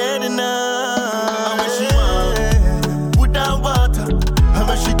can't get enough.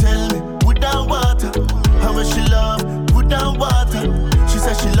 She tell me without water, how much she love without water. She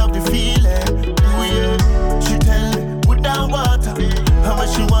said she love the feeling. Ooh yeah. She tell me without water, how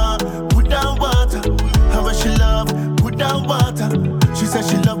much she want without water, how much she love without water. She said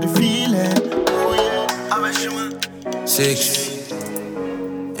she love the feeling. Ooh yeah. How much she want? 6.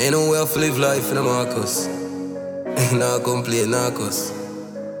 Ain't no way to live life in the Marcus. Ain't no complaint, Narcos.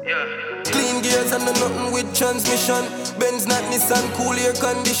 Clean gears and nothing with transmission. Benz not Nissan, cool air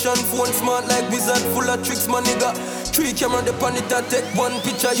condition. Phone smart like wizard, full of tricks, my nigga. 3 camera upon it, I take 1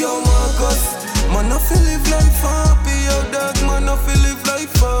 picture. Yo, Marcus, man, I feel live life happy. Yo, dog, man, I feel live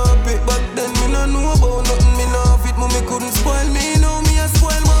life happy. Back then, me no know about nothing, me no have it. Mommy couldn't spoil me, now me a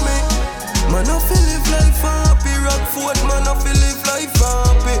spoil mommy. Man, I feel live life happy. Rockford, man, I feel live life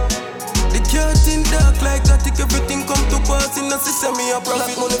happy. The cat in dark like that, think everything come to pass. In the system, me a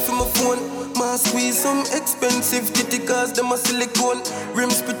profit money for my phone. Ma squeeze some expensive titty cars, them a silicone.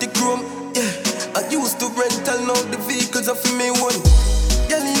 Rims pretty chrome, yeah. I used to rental, now the vehicles are for me one.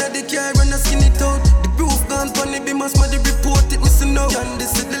 Girl inna the car and I skin it out. The roof gone funny, be my smart, report it, missing out. And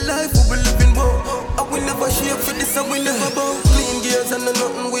this is the life we be living, wow. I will never share for this, I will never bow. Clean gears and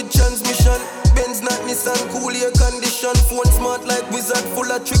nothing with transmission. Benz not Nissan, cool air condition. Phone smart like wizard, full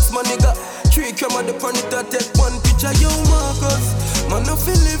of tricks, my nigga. 3 camera upon it, I take 1 picture. Yo, Marcus, man, I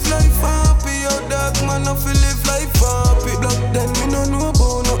feel live life happy. Yo, dog, man, I feel live life happy. Black then, me no know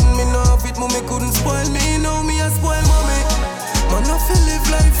about nothing, me no have it. Mommy couldn't spoil me, now me a spoil mommy. Man, I feel live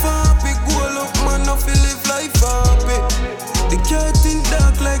life happy. Go up, man, I feel live life happy. The cat in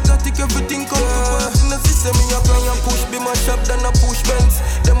dark like that, think everything come to pass. In the system, me a plan and push, be my shop, then I push Benz.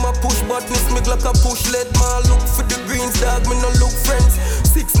 Them a push buttons, make like a push lead. Man, look for the greens, dog, me no look friends.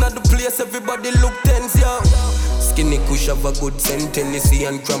 6 not the place, everybody look tense, yeah. Skinny kush have a good scent, Tennessee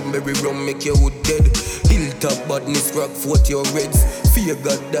and cranberry rum make your wood dead. Hilltop badness, rock 40 your reds. Fear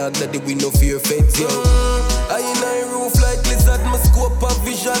God, dog, that we no fear feds, yeah. I in a roof like lizard, my scope of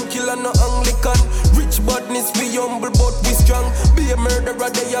vision, killer no Anglican. Rich badness, we humble but we strong. Be a murderer,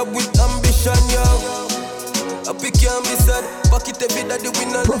 they are with ambition, yeah. I pick you and be sad, back it every day, the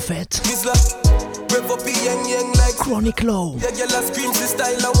winner. Prophet. Rev up yang yang like Chronic Low. Yeah, girl, I scream the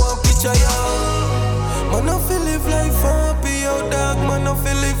style, I want picture, yeah. Man, I feel live life happy, yo, dog. Man, I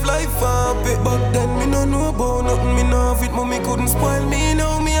feel live life happy. Back then, me no know about nothing, me no have it. Mommy couldn't spoil me,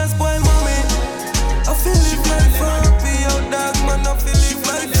 now me a spoil mommy. I feel live life happy, yo, dog. Man, I feel live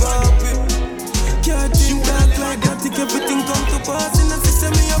life happy. Can't think dark like that, think everything come to pass. In the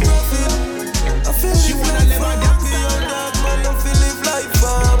system, me a profit. I feel live life happy, yo, dog. Man, I feel live life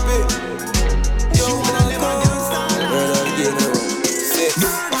happy. Yo, man,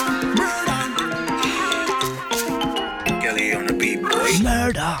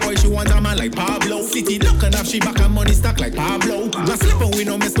 Murder. Boy, she want a man like Pablo. City looking up, she back and money stack like Pablo. Not sleeping with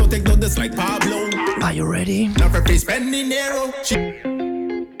no miss, no take no this like Pablo. Are you ready? Not for free spending dinero.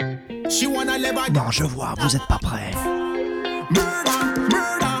 She wanna live a Non, je vois, vous êtes pas prêts. Murder,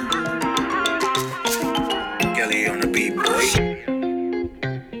 murder. Kelly on the beat, boy.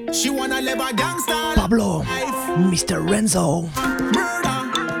 She wanna live a gangster Pablo, Mr. Renzo. Murder.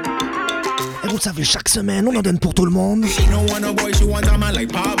 Et vous savez, chaque semaine, on en donne pour tout le monde. She no want a boy, she want a man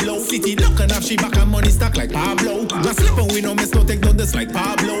like Pablo. City looking up, she back and money stack like Pablo. Not sleeping with no miss, no take no this like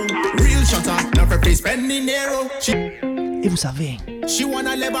Pablo. Real shutter, not for free spending dinero. Et vous savez, She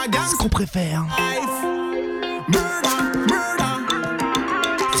wanna live a ce qu'on préfère,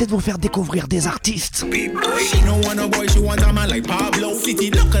 c'est de vous faire découvrir des artistes. She no want a boy, she want a man like Pablo. City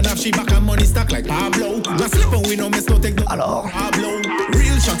looking up, she back and money stack like Pablo. Not sleeping with no miss, no take no Alors, Pablo.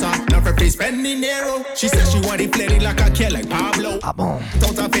 Real shutter, not for free spending dinero. She said she want it plenty like a kid like Pablo. Ah bon?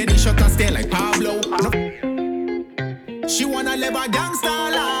 Don't have any shutter, stay like Pablo. No. She wanna live a gangster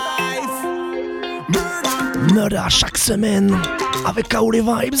life. Murder chaque semaine avec K.O. les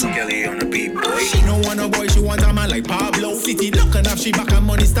vibes. Kelly on the beat, boy. She no want a boy, she want a man like Pablo. City looking up, she back and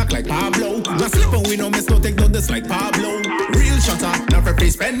money stack like Pablo. Not sleeping with no miss, no take no this like Pablo. Real shutter, not for free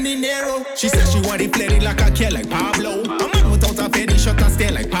spending dinero. She said she want it plenty like a kid like Pablo. A man without a penny shutter,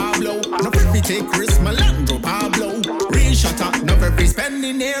 stay like Pablo. Not for free take Chris Malandro, Pablo. Real shutter, not for free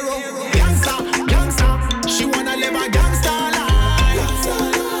spending dinero. Gangsta, gangsta, she wanna live a gangsta life.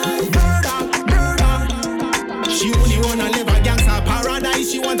 She only wanna live a gangsta paradise.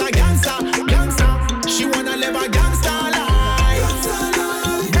 She want a gangsta, gangsta. She wanna live a gangsta life.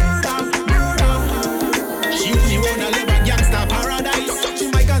 Murder, murder. She only wanna live a gangsta paradise. Touching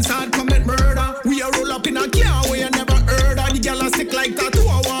my gun, start commit murder. We a roll up in a car where you never heard of. The girl a stick like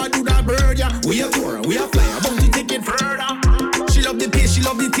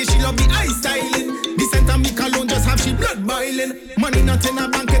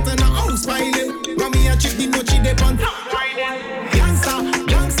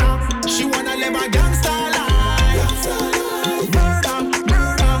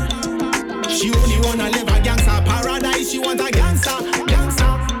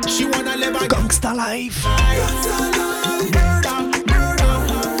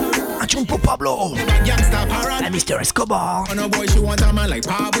Pablo. Gangsta parrot. And Mr. Escobar. On a boy, she want a man like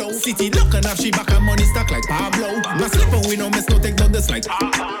Pablo. City looking up, she back her money stack like Pablo. No slipper, we no miss, no take no this like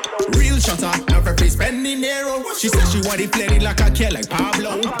real shutter. Never free spending narrow. She said she want it plenty like a care like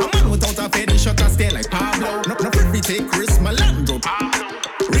Pablo. A man without a penny shutter stay like Pablo. No free take Chris Malando.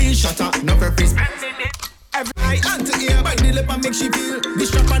 Real shutter, no free spending it. Every night until here, bite the lip and make she feel. The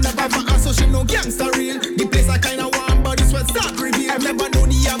strap and the vibe for her, so she know gangsta real. The place I kinda warm, but this sweat start reveal. I've never known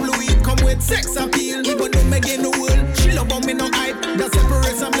the blue it come with sex appeal. Even though me get no world, she love on me no hype. That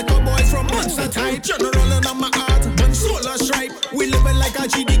separates some little boys from monster type. General and on my heart, one soul a stripe. We living like a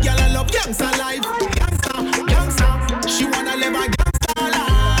GD girl, I love gangsta life. Gangsta, gangsta, she wanna live a gangsta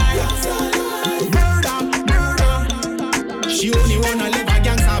life. Murder, murder, she only wanna live a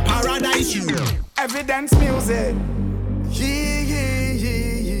gangsta paradise. Evidence music. Yeah, yeah,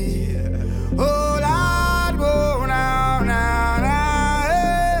 yeah, yeah. Oh, Lord, go now, now, now.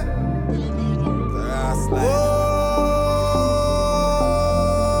 Hey. Oh,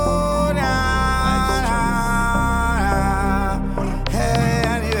 now, now. Hey,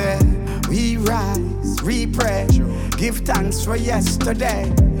 anyway. We rise, we pray, give thanks for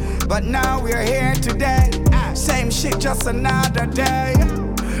yesterday. But now we're here today. Same shit, just another day.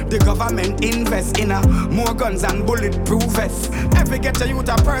 The government invest in more guns and bulletproof vests. Every ghetto youth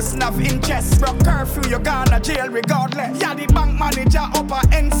a person of interest. Broke curfew, you gonna jail regardless. Yeah, the bank manager up a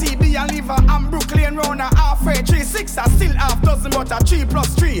NCB and liver and Brooklyn round a halfway. 3-6 are still half dozen, but a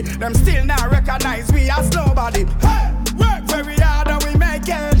 3+3. Them still not recognize we as nobody. Hey, work very hard and we make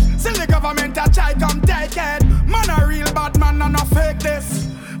it. Still the government a try come take it. Man a real bad man and no fake this.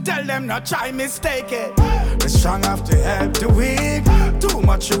 Tell them not try mistake it. The strong have to help the weak. Too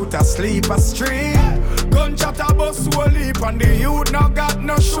much youth asleep a street. Gunshot a bus whole leap and the youth no got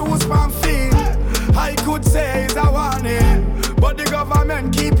no shoes for feet. I could say it's a warning, but the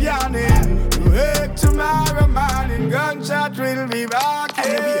government keep yarning. Wake tomorrow morning, gunshot will be back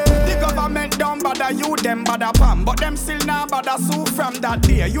here. The government don't bother you, them bother pam, but them still not bother sue from that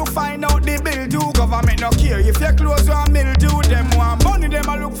day. You find out the bill due, government no care. If you close your mill due, them want money, them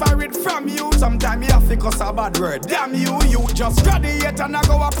a look for it from you. Sometimes you have to cuss a bad word. Damn you just graduate and I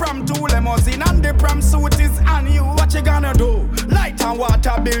go a prom to limousine and the prom suit is on you. What you gonna do? Light and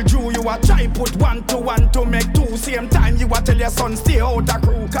water bill due, you a try put 1 to 1 to make 2. Same time you a tell your son stay out a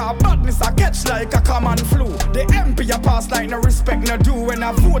crew. Cause badness a catch like a common flu. The MP a pass like no respect no do. When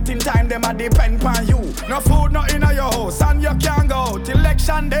a voting time them a depend on you. No food no in your house and you can't go out.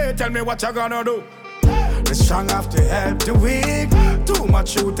 Election day tell me what you gonna do. The strong have to help the weak. Too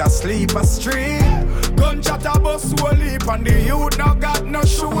much youth asleep a street. Gunshot a bus whole leap and the youth no got no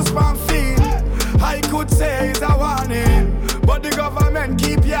shoes for feet. I could say it's a warning, but the government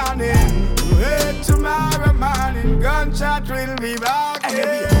keep yarning. Wait tomorrow morning, gunshot will be back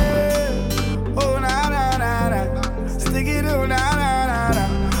here. Oh na na na na, stick it oh na na na na.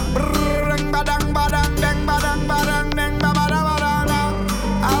 Brrrr badang badang dang badang badang dang badang badang.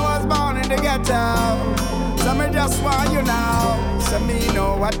 I was born in the ghetto, so me just want you now. So me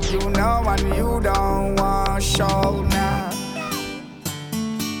know what you know and you don't want show now.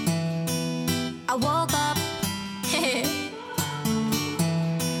 I woke up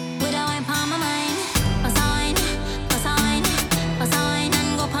with a wine on my mind. A sign,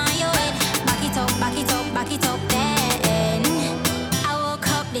 and go on your way. Back it up, back it up, back it up then. I woke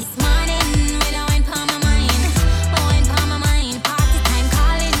up this morning with a wine on my mind. A wine on my mind, party time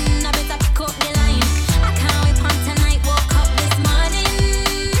calling. I better pick up the line. I can't wait on tonight, woke up this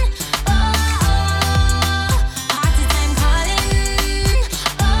morning. Oh, party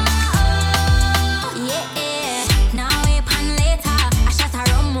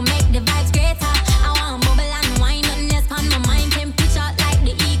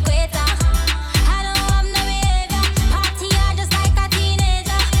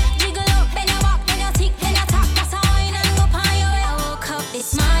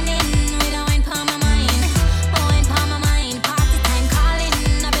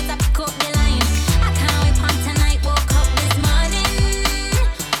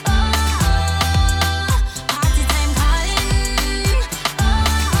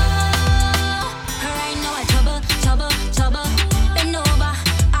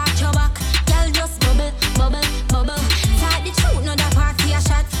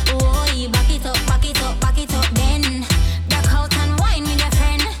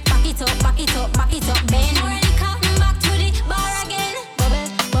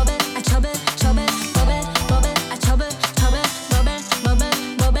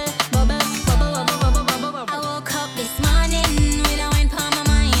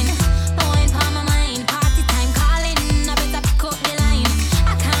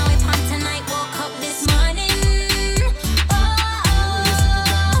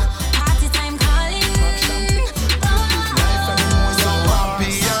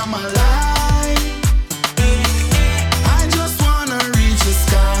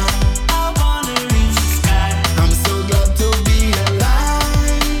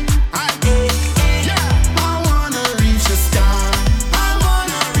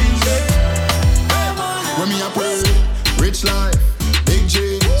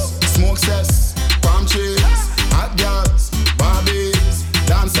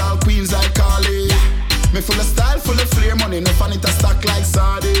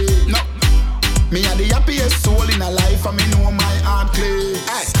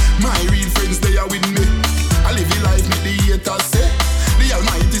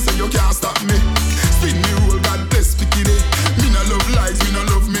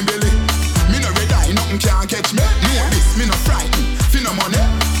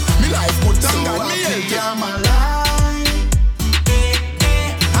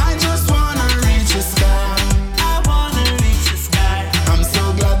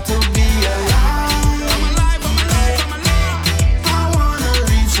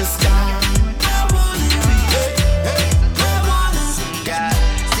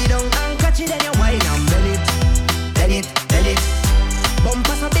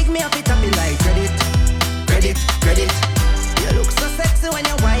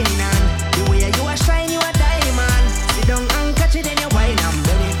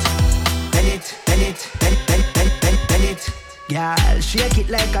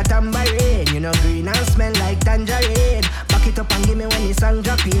a tambourine. You know green and smell like tangerine. Back it up and give me when the song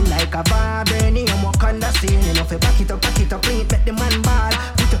drop in. Like a vibranium walk on the scene. You know if you back it up, bring it, make the man ball.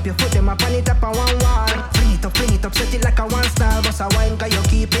 Put up your foot, them up on it up on one wall. Fling it up, set it like a one style. Bust a wine cause you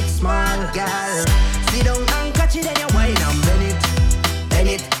keep it small, girl. Sit down and catch it, then you wine and bend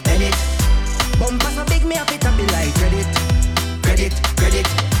it. Bend it. Bumper so big, me up it like credit.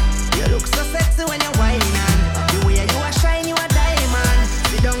 You look so sexy when you're whining and the way you are shine, you are diamond.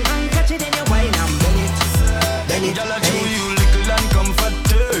 Sit down and catch it, then you wine and bend it. Girl, I chew you little and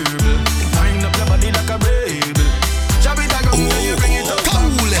comfortable. Wind up your body like a rebel. Chop it and go when you bring it up.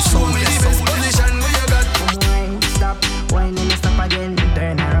 Show me the best position where you got. Wine, stop, wine and you stop again.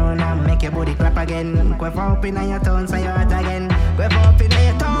 Turn around and make your booty clap again. Go for up in your town, so you're hot again. Go for up in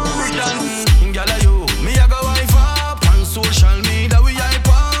your town. Girl, you, me I go wife up on social media. We hype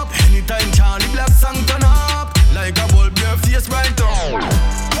up. Anytime Charlie Black song turn up, like a bulb your face right up.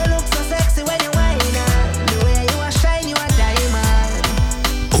 You look so sexy when you whine up. The way you are shine, you are diamond.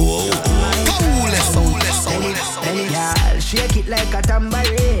 Girl, shake it like a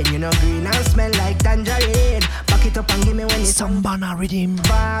tambourine. You know green and smell like tangerine. Back it up and give me when it's Sambana rhythm.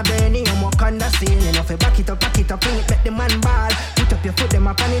 Vibranium walk on the scene. You know if you back it up, bring it, make the man ball. Put up your foot, them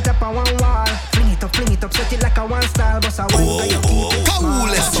up and it up on one wall. Fling it up, set it like a one style. Bust a wine cause you keep it small.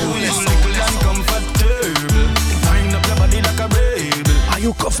 Little and comfortable. Wind up your body like a rebel. Are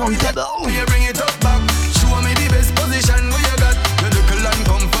you comfortable? You bring it up back. Show me the best position where you got. You little and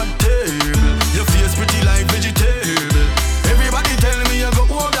comfortable. Your face pretty like vegetable. Everybody tell me you go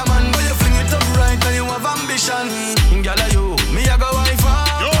older man, but you fling it up right and you have ambition. Girl, you, me I go wife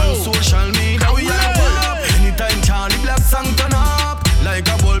up on social media. We hype up. Anytime Charlie Black song turn up, like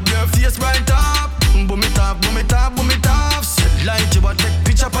a bulb your face right up. Boom it up. Set light you a take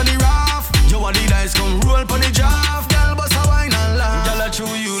picture on the raft. You a the dice come roll on the draft. Girl, bust a wine and laugh. Girl, I chew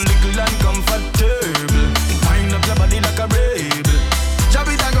you little and comfortable. Wind up your body like a rebel. Jab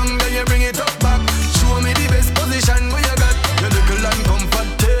it a gun, then you bring it up back. Show me the best position where you got. You little and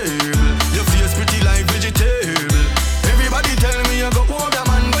comfortable. Your face pretty like vegetable. Everybody tell me you go older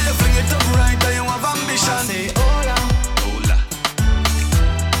man, but you fling it up right and you have ambition. I say hola.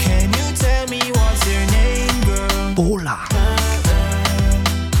 Can you tell me what's your name, girl? Hola.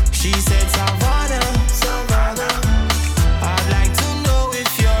 She said Savannah. I'd like to know if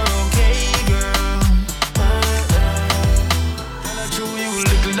you're okay, girl. I chew you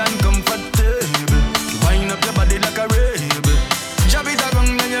little and comfortable. Wind up your body like a rebel. Jab it a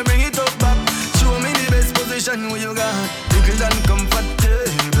gun, then you bring it up back. Show me the best position where you got. Little and comfortable.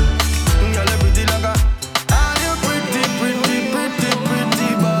 Girl, you pretty like a. And you pretty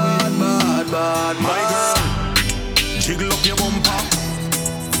bad. My girl, jiggle up your bumper.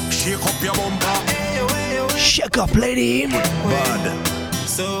 Shake up your bumper. Shake up, lady. Bad.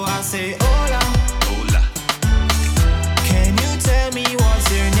 So I say hola. Can you tell me what's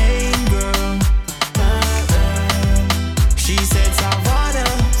your name, girl? She said Savannah.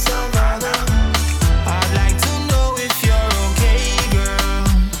 I'd like to know if you're okay, girl.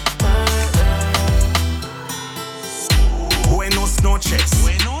 Buenos noches.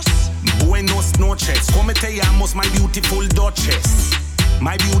 Come te llamos, my beautiful Duchess.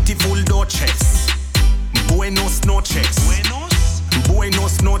 My beautiful Duchess. Buenos noches.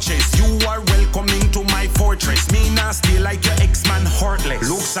 You are welcoming to my fortress. Me nasty like your ex-man heartless.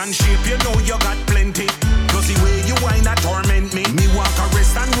 Looks and shape, you know you got plenty. Cause the way you whine a torment me. Me walk a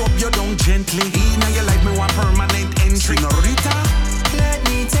rest and rub you down gently. Now you like me want permanent entry. Senorita, let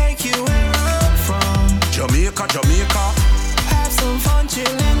me take you where I'm from. Jamaica. Have some fun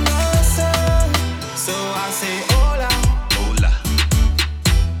chilling the sun. So I say hola.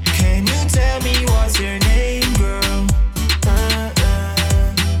 Can you tell me what's your name, girl?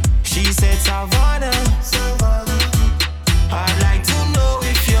 She said Savannah. I'd like to know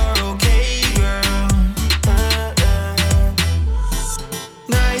if you're okay, girl.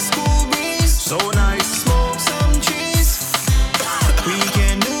 Nice cool breeze. So nice. Smoke some trees. We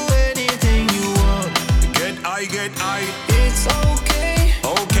can do anything you want. Get I. It's okay.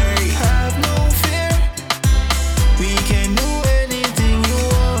 Have no fear. We can do anything you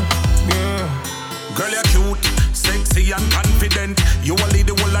want, girl. Girl, you're cute, sexy and confident. You will lead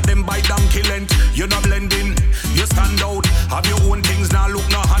the whole of them by donkey length. You're not blending, you stand out. Have your own things, now look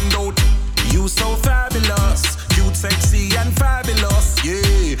no handout. You so fabulous, cute, sexy and fabulous.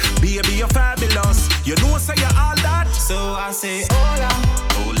 Yeah, baby, you're fabulous. You know say you're all that. So I say hola.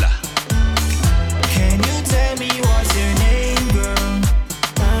 Can you tell me what's your name, girl?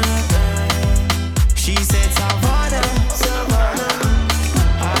 She said Savannah.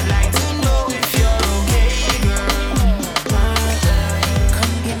 I'd like to know if you're okay, girl.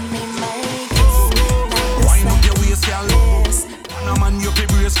 Come get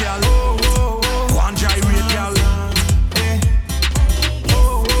girl. Go and gyrate, girl.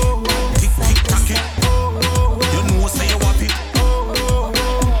 Tick, tick, tack it. You know, say you want it.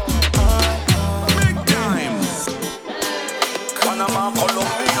 Big time. Panama,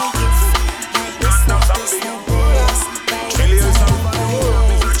 Colombia. Ghana, Zambia. Chile, El Salvador.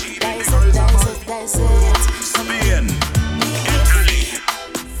 Spain. Italy.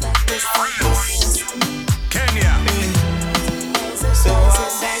 Kenya.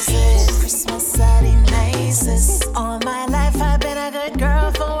 Christmas Saturday nights. All my life I've been a good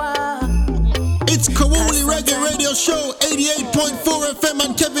girl for a while. It's Kawuli Reggae Radio Show, 88.4 FM,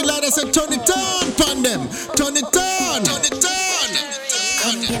 and Kevin Ladder said, turn it on, pan them. Turn it on. Turn it on.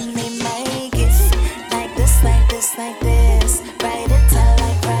 Come give me my gift. Like this, like this, like this. Write it, I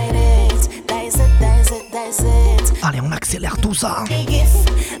like write it. Dice it, dice it, dice it. Allez, on accélère tout ça. Gift.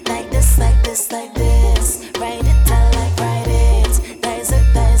 Like this, like this, like this. Write it, I like write it. Dice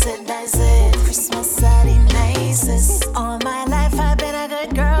it, dice it, dice it. Christmas Saturday nights. All my life I've been a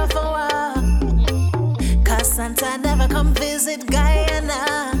good girl for a while. Cause Santa never come visit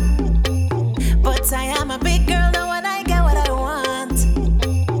Guyana. But I am a big girl now and I get what I want.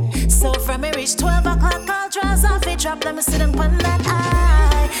 So from me reach 12 o'clock, I'll draws off it, drop, let me sit down on that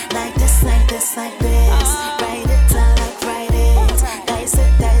eye. Like this, like this, like this. Write it, I like write it. Dice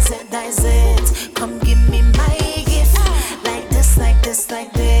it, dice it, dice it. Come give me my gift. Like this, like this,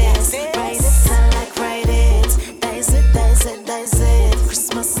 like this. Write it, I like write it. Dice it, dice it, dice it.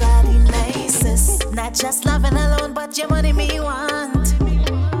 Christmas Saturday nights. Not just loving alone, but your money me want.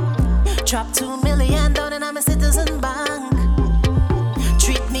 Drop 2 million down and I'm a Citizen Bank.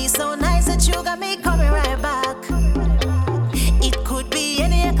 Treat me so nice that you got me coming right back. It could be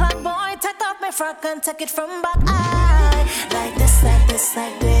any o'clock, boy. Take off my frock and take it from back. I like this, like this,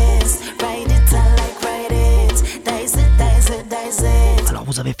 like this. Write it, I like write it. Dice it, dice it, dice it. Alors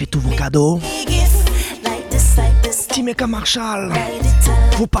vous avez fait tous vos cadeaux. Like this, like this. Timeka Marshall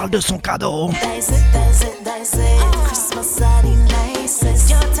vous parle de son cadeau. Dice it, dice it, dice it. Christmas Saturday nights.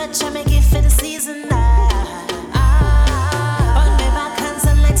 Your touch I make it for the season now. On my back hands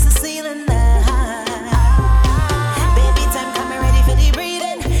and legs the ceiling now. Baby time coming ready for the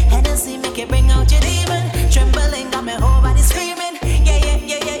breathing. Hennessy make it bring out your demon. Trembling got my whole body screaming. Yeah, yeah,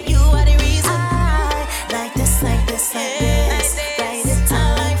 yeah, yeah, you are the reason. I like this, like this, like this. Write it, I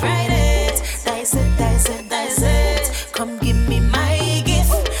like write it. Dice it, dice it, dice it. Come give me my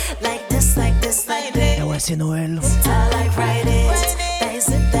gift. Like this, like this, like this. Et ouais, c'est Noël. I like write it.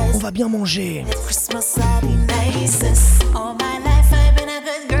 On va bien manger. Christmas Saturday nights. All my life I've been a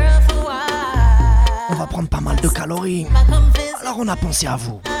good girl for a while. On va prendre pas mal de calories. Alors on a pensé à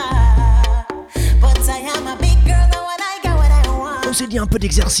vous. But I am a big girl now and I got what I want. On s'est dit un peu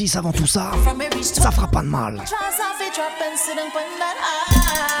d'exercice avant tout ça. Ça fera pas de mal. Tries off it, drop and sit and put that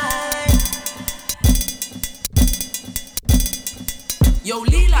eye. Yo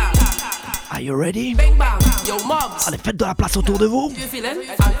Lila. Are you ready? Bang bang. Yo Mobs. Allez, faites de la place autour de vous. You feeling?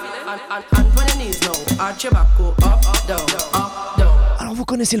 And when the knees now, arch your back, go up, down, up, down. Alors vous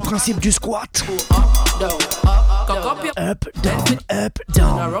connaissez le principe du squat. Down, cock up your up, down, up,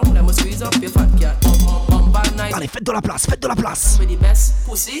 down. Around them, squeeze up your fat cat. Allez, faites de la place, faites de la place. With the best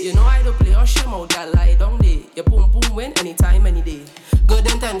pussy, you know I don't play or shame out that lie down there. Your boom boom win anytime, any day. Good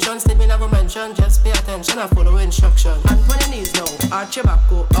intentions, need me never mention. Just pay attention and follow instruction. And when the knees now, arch your back,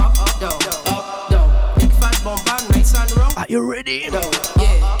 go up, down, up, down. Big fat bumper, nice and round. Are you ready? Down,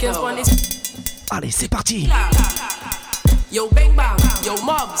 yeah, kills one is. Allez, c'est parti. Yo bang bang, yo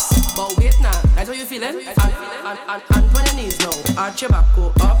Mobs. But wait now, that's how you feeling? And when the knees now, arch your back,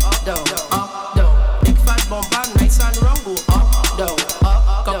 go up, down, up, down. Big fat bumper, nice and round, go up, down,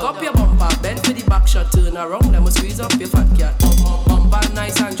 up. Cock up your bumper, bend for the back shot, turn around, then squeeze up your fat cat. Bumper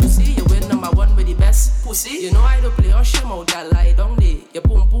nice and juicy, you win #1 with the best pussy. You know I don't play or shame out that lie down there. Your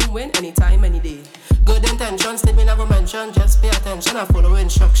boom boom win anytime, any day. Good intentions, need me never mention. Just pay attention and follow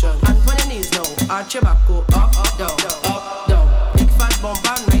instruction. And when the knees now, arch your back, go up, down, up, down. Big fat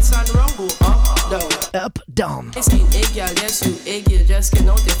bumper, nice and round, go up, down. Up, down. I seen a girl, yes you, a girl, just skin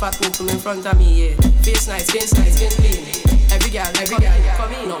out the fat boom from in front of me, yeah. Face nice, skin clean. Every girl,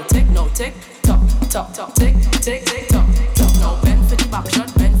 come in. No tick, tock, tick, tock. Now bend for the back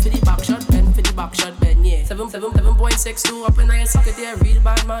shot, bend for the back shot, bend for the back shot, bend, yeah. 7.62 up in your socket, yeah. Real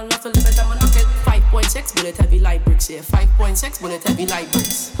bad man, love to live it, I'm a knock it. 5.6 bullet heavy light bricks, yeah. 5.6 bullet heavy light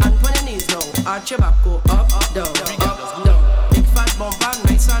bricks. And when the knees now, arch your back, go up, down, up, down. Big fat bumper,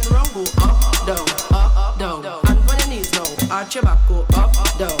 nice and round, go up, down, down. And when the knees now, arch your back, go up,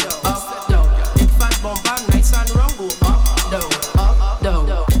 down, down. Big fat bumper, nice and round, go up,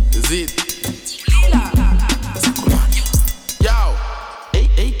 down. Is it?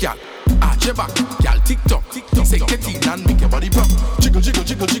 Yo. gal, arch your back, gal, TikTok, sink your teeth and make your body pop. Jiggle, jiggle,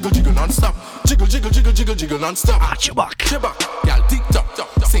 jiggle, jiggle, jiggle non-stop. Jiggle, jiggle, jiggle, jiggle, jiggle non-stop. Arch your back, gal, TikTok,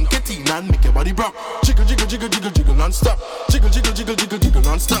 sink your teeth and make your body pop. Jiggle, jiggle, jiggle, jiggle, jiggle non-stop. Jiggle, jiggle, jiggle, jiggle, jiggle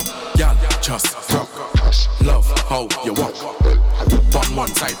non-stop. Gal, just rock, love how you walk. On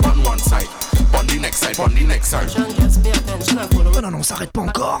one side, on one side. On the next side, on the next side. Non, on s'arrête pas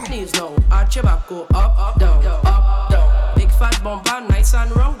encore. Arch your back, go up, down, up, down. Big fat bumper, nice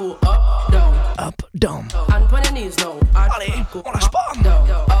and round, go up, down. Up, down. And on your knees now. Allez, on lâche pas. Down,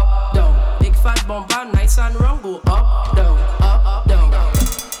 up, down. Big fat bumper, nice and round, go up, down, down.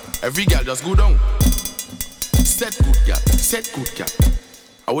 Every girl just go down. Set good girl, set good girl.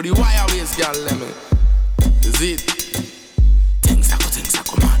 I would the wire waist girl, let me. Is it? Things are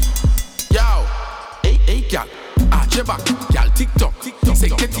come on. Yo, hey, girl, arch your back, girl, TikTok,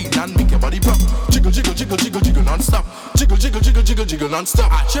 sink your teeth and make your body pop. Jiggle, jiggle, jiggle, jiggle, jiggle non-stop. Jiggle, jiggle, jiggle, jiggle, jiggle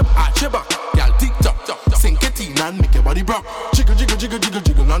non-stop. Arch your back, girl, TikTok, sink your teeth and make your body pop. Jiggle, jiggle, jiggle, jiggle,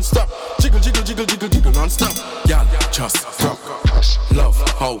 jiggle non-stop. Jiggle, jiggle, jiggle, jiggle, jiggle non-stop. Girl, just rock, love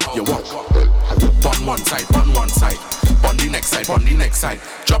how you walk. On one side, on one side. On the next side, on the next side.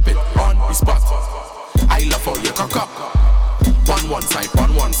 Drop it on the spot. I love how you cock up. On one side,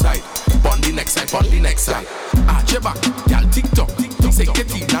 on one side. On the next side, on the next side. Arch your back, girl, TikTok, sink your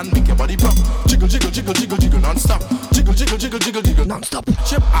teeth and make your body pop. Jiggle, jiggle, jiggle, jiggle, jiggle non-stop. Jiggle, jiggle, jiggle, jiggle, jiggle non-stop.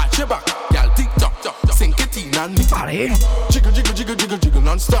 Arch your back, girl, TikTok, sink your teeth and make your body pop. Jiggle, jiggle, jiggle, jiggle, jiggle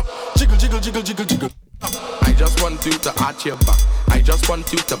non-stop. Jiggle, jiggle, jiggle, jiggle, jiggle. I just want you to arch your back. I just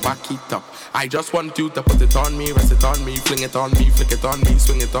want you to back it up. I just want you to put it on me, rest it on me, fling it on me, flick it on me,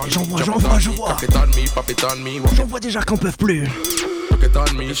 swing it on me. J'en vois. Pop it on me, pop it on me. J'en vois déjà qu'on peut plus. Look it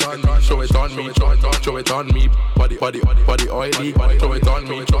on me, show it on me, show it on me. Body oily, show it on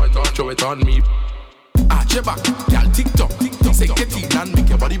me, show it on me. Arch your back, girl, TikTok, sink your teeth and make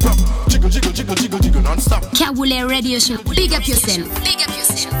your body pop. Jiggle, jiggle, jiggle, jiggle, jiggle non-stop. Kawoulé Radio Show, big up yourself. Big up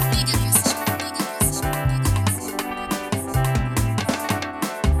yourself.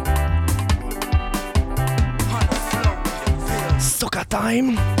 Soca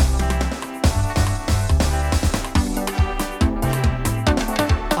time.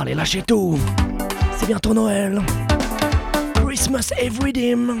 Allez, lâchez tout. C'est bientôt Noël. Christmas every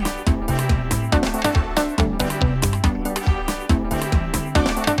dim.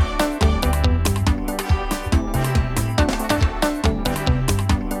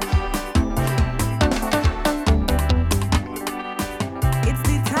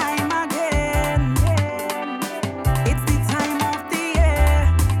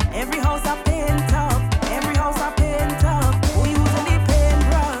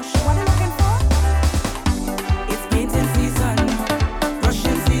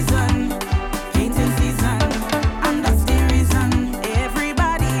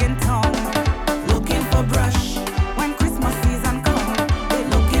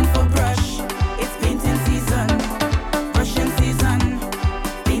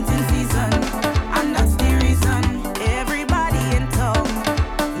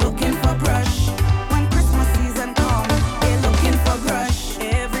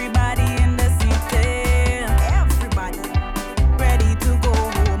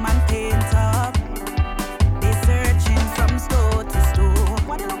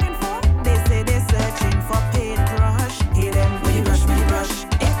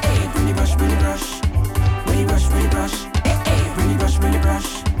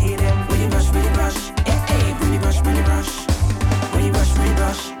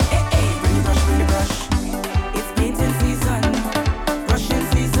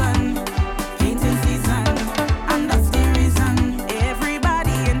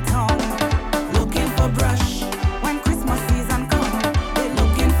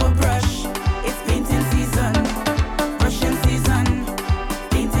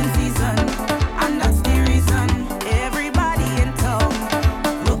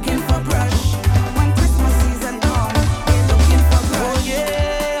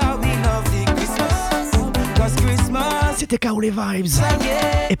 C'était Kawoulé Vibes,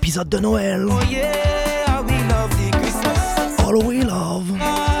 épisode de Noël. Oh yeah, we love the Christmas. All we love.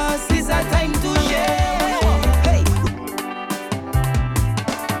 It's a time to share. Hey.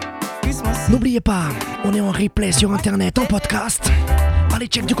 Christmas. N'oubliez pas, on est en replay sur internet, en podcast. Allez,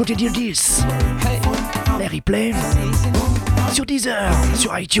 check du côté du 10. Les replays sur Deezer,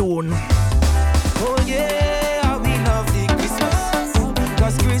 sur iTunes. Oh yeah, we love the Christmas.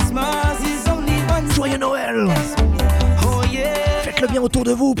 Cause Christmas is only one. Joyeux Noël. Faites-le bien autour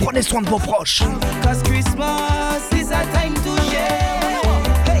de vous, prenez soin de vos proches. Cause Christmas is a time to share.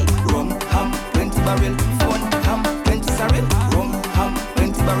 Hey, rum, ham, plenty barrel. Fun, ham, plenty sorrel. Rum, ham,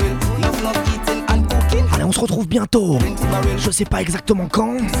 plenty barrel. on se retrouve bientôt. Je sais pas exactement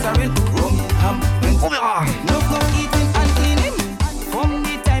quand. On verra.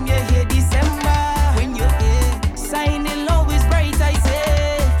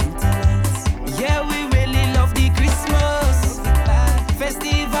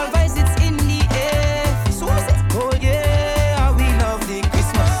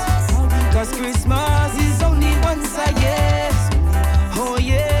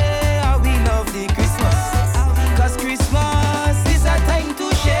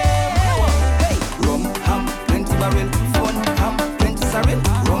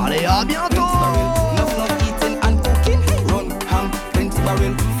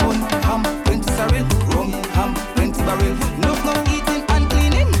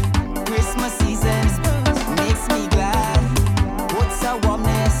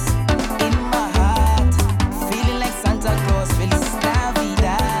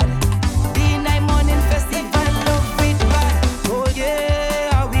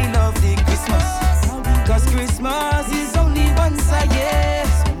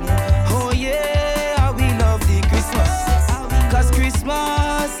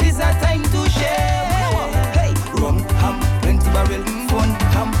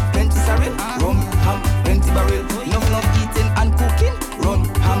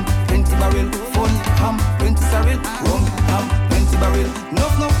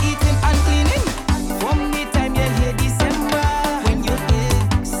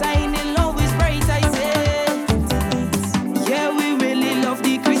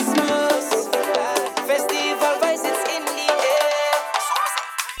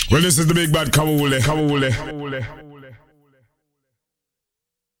 Well, this is the big bad Kawule.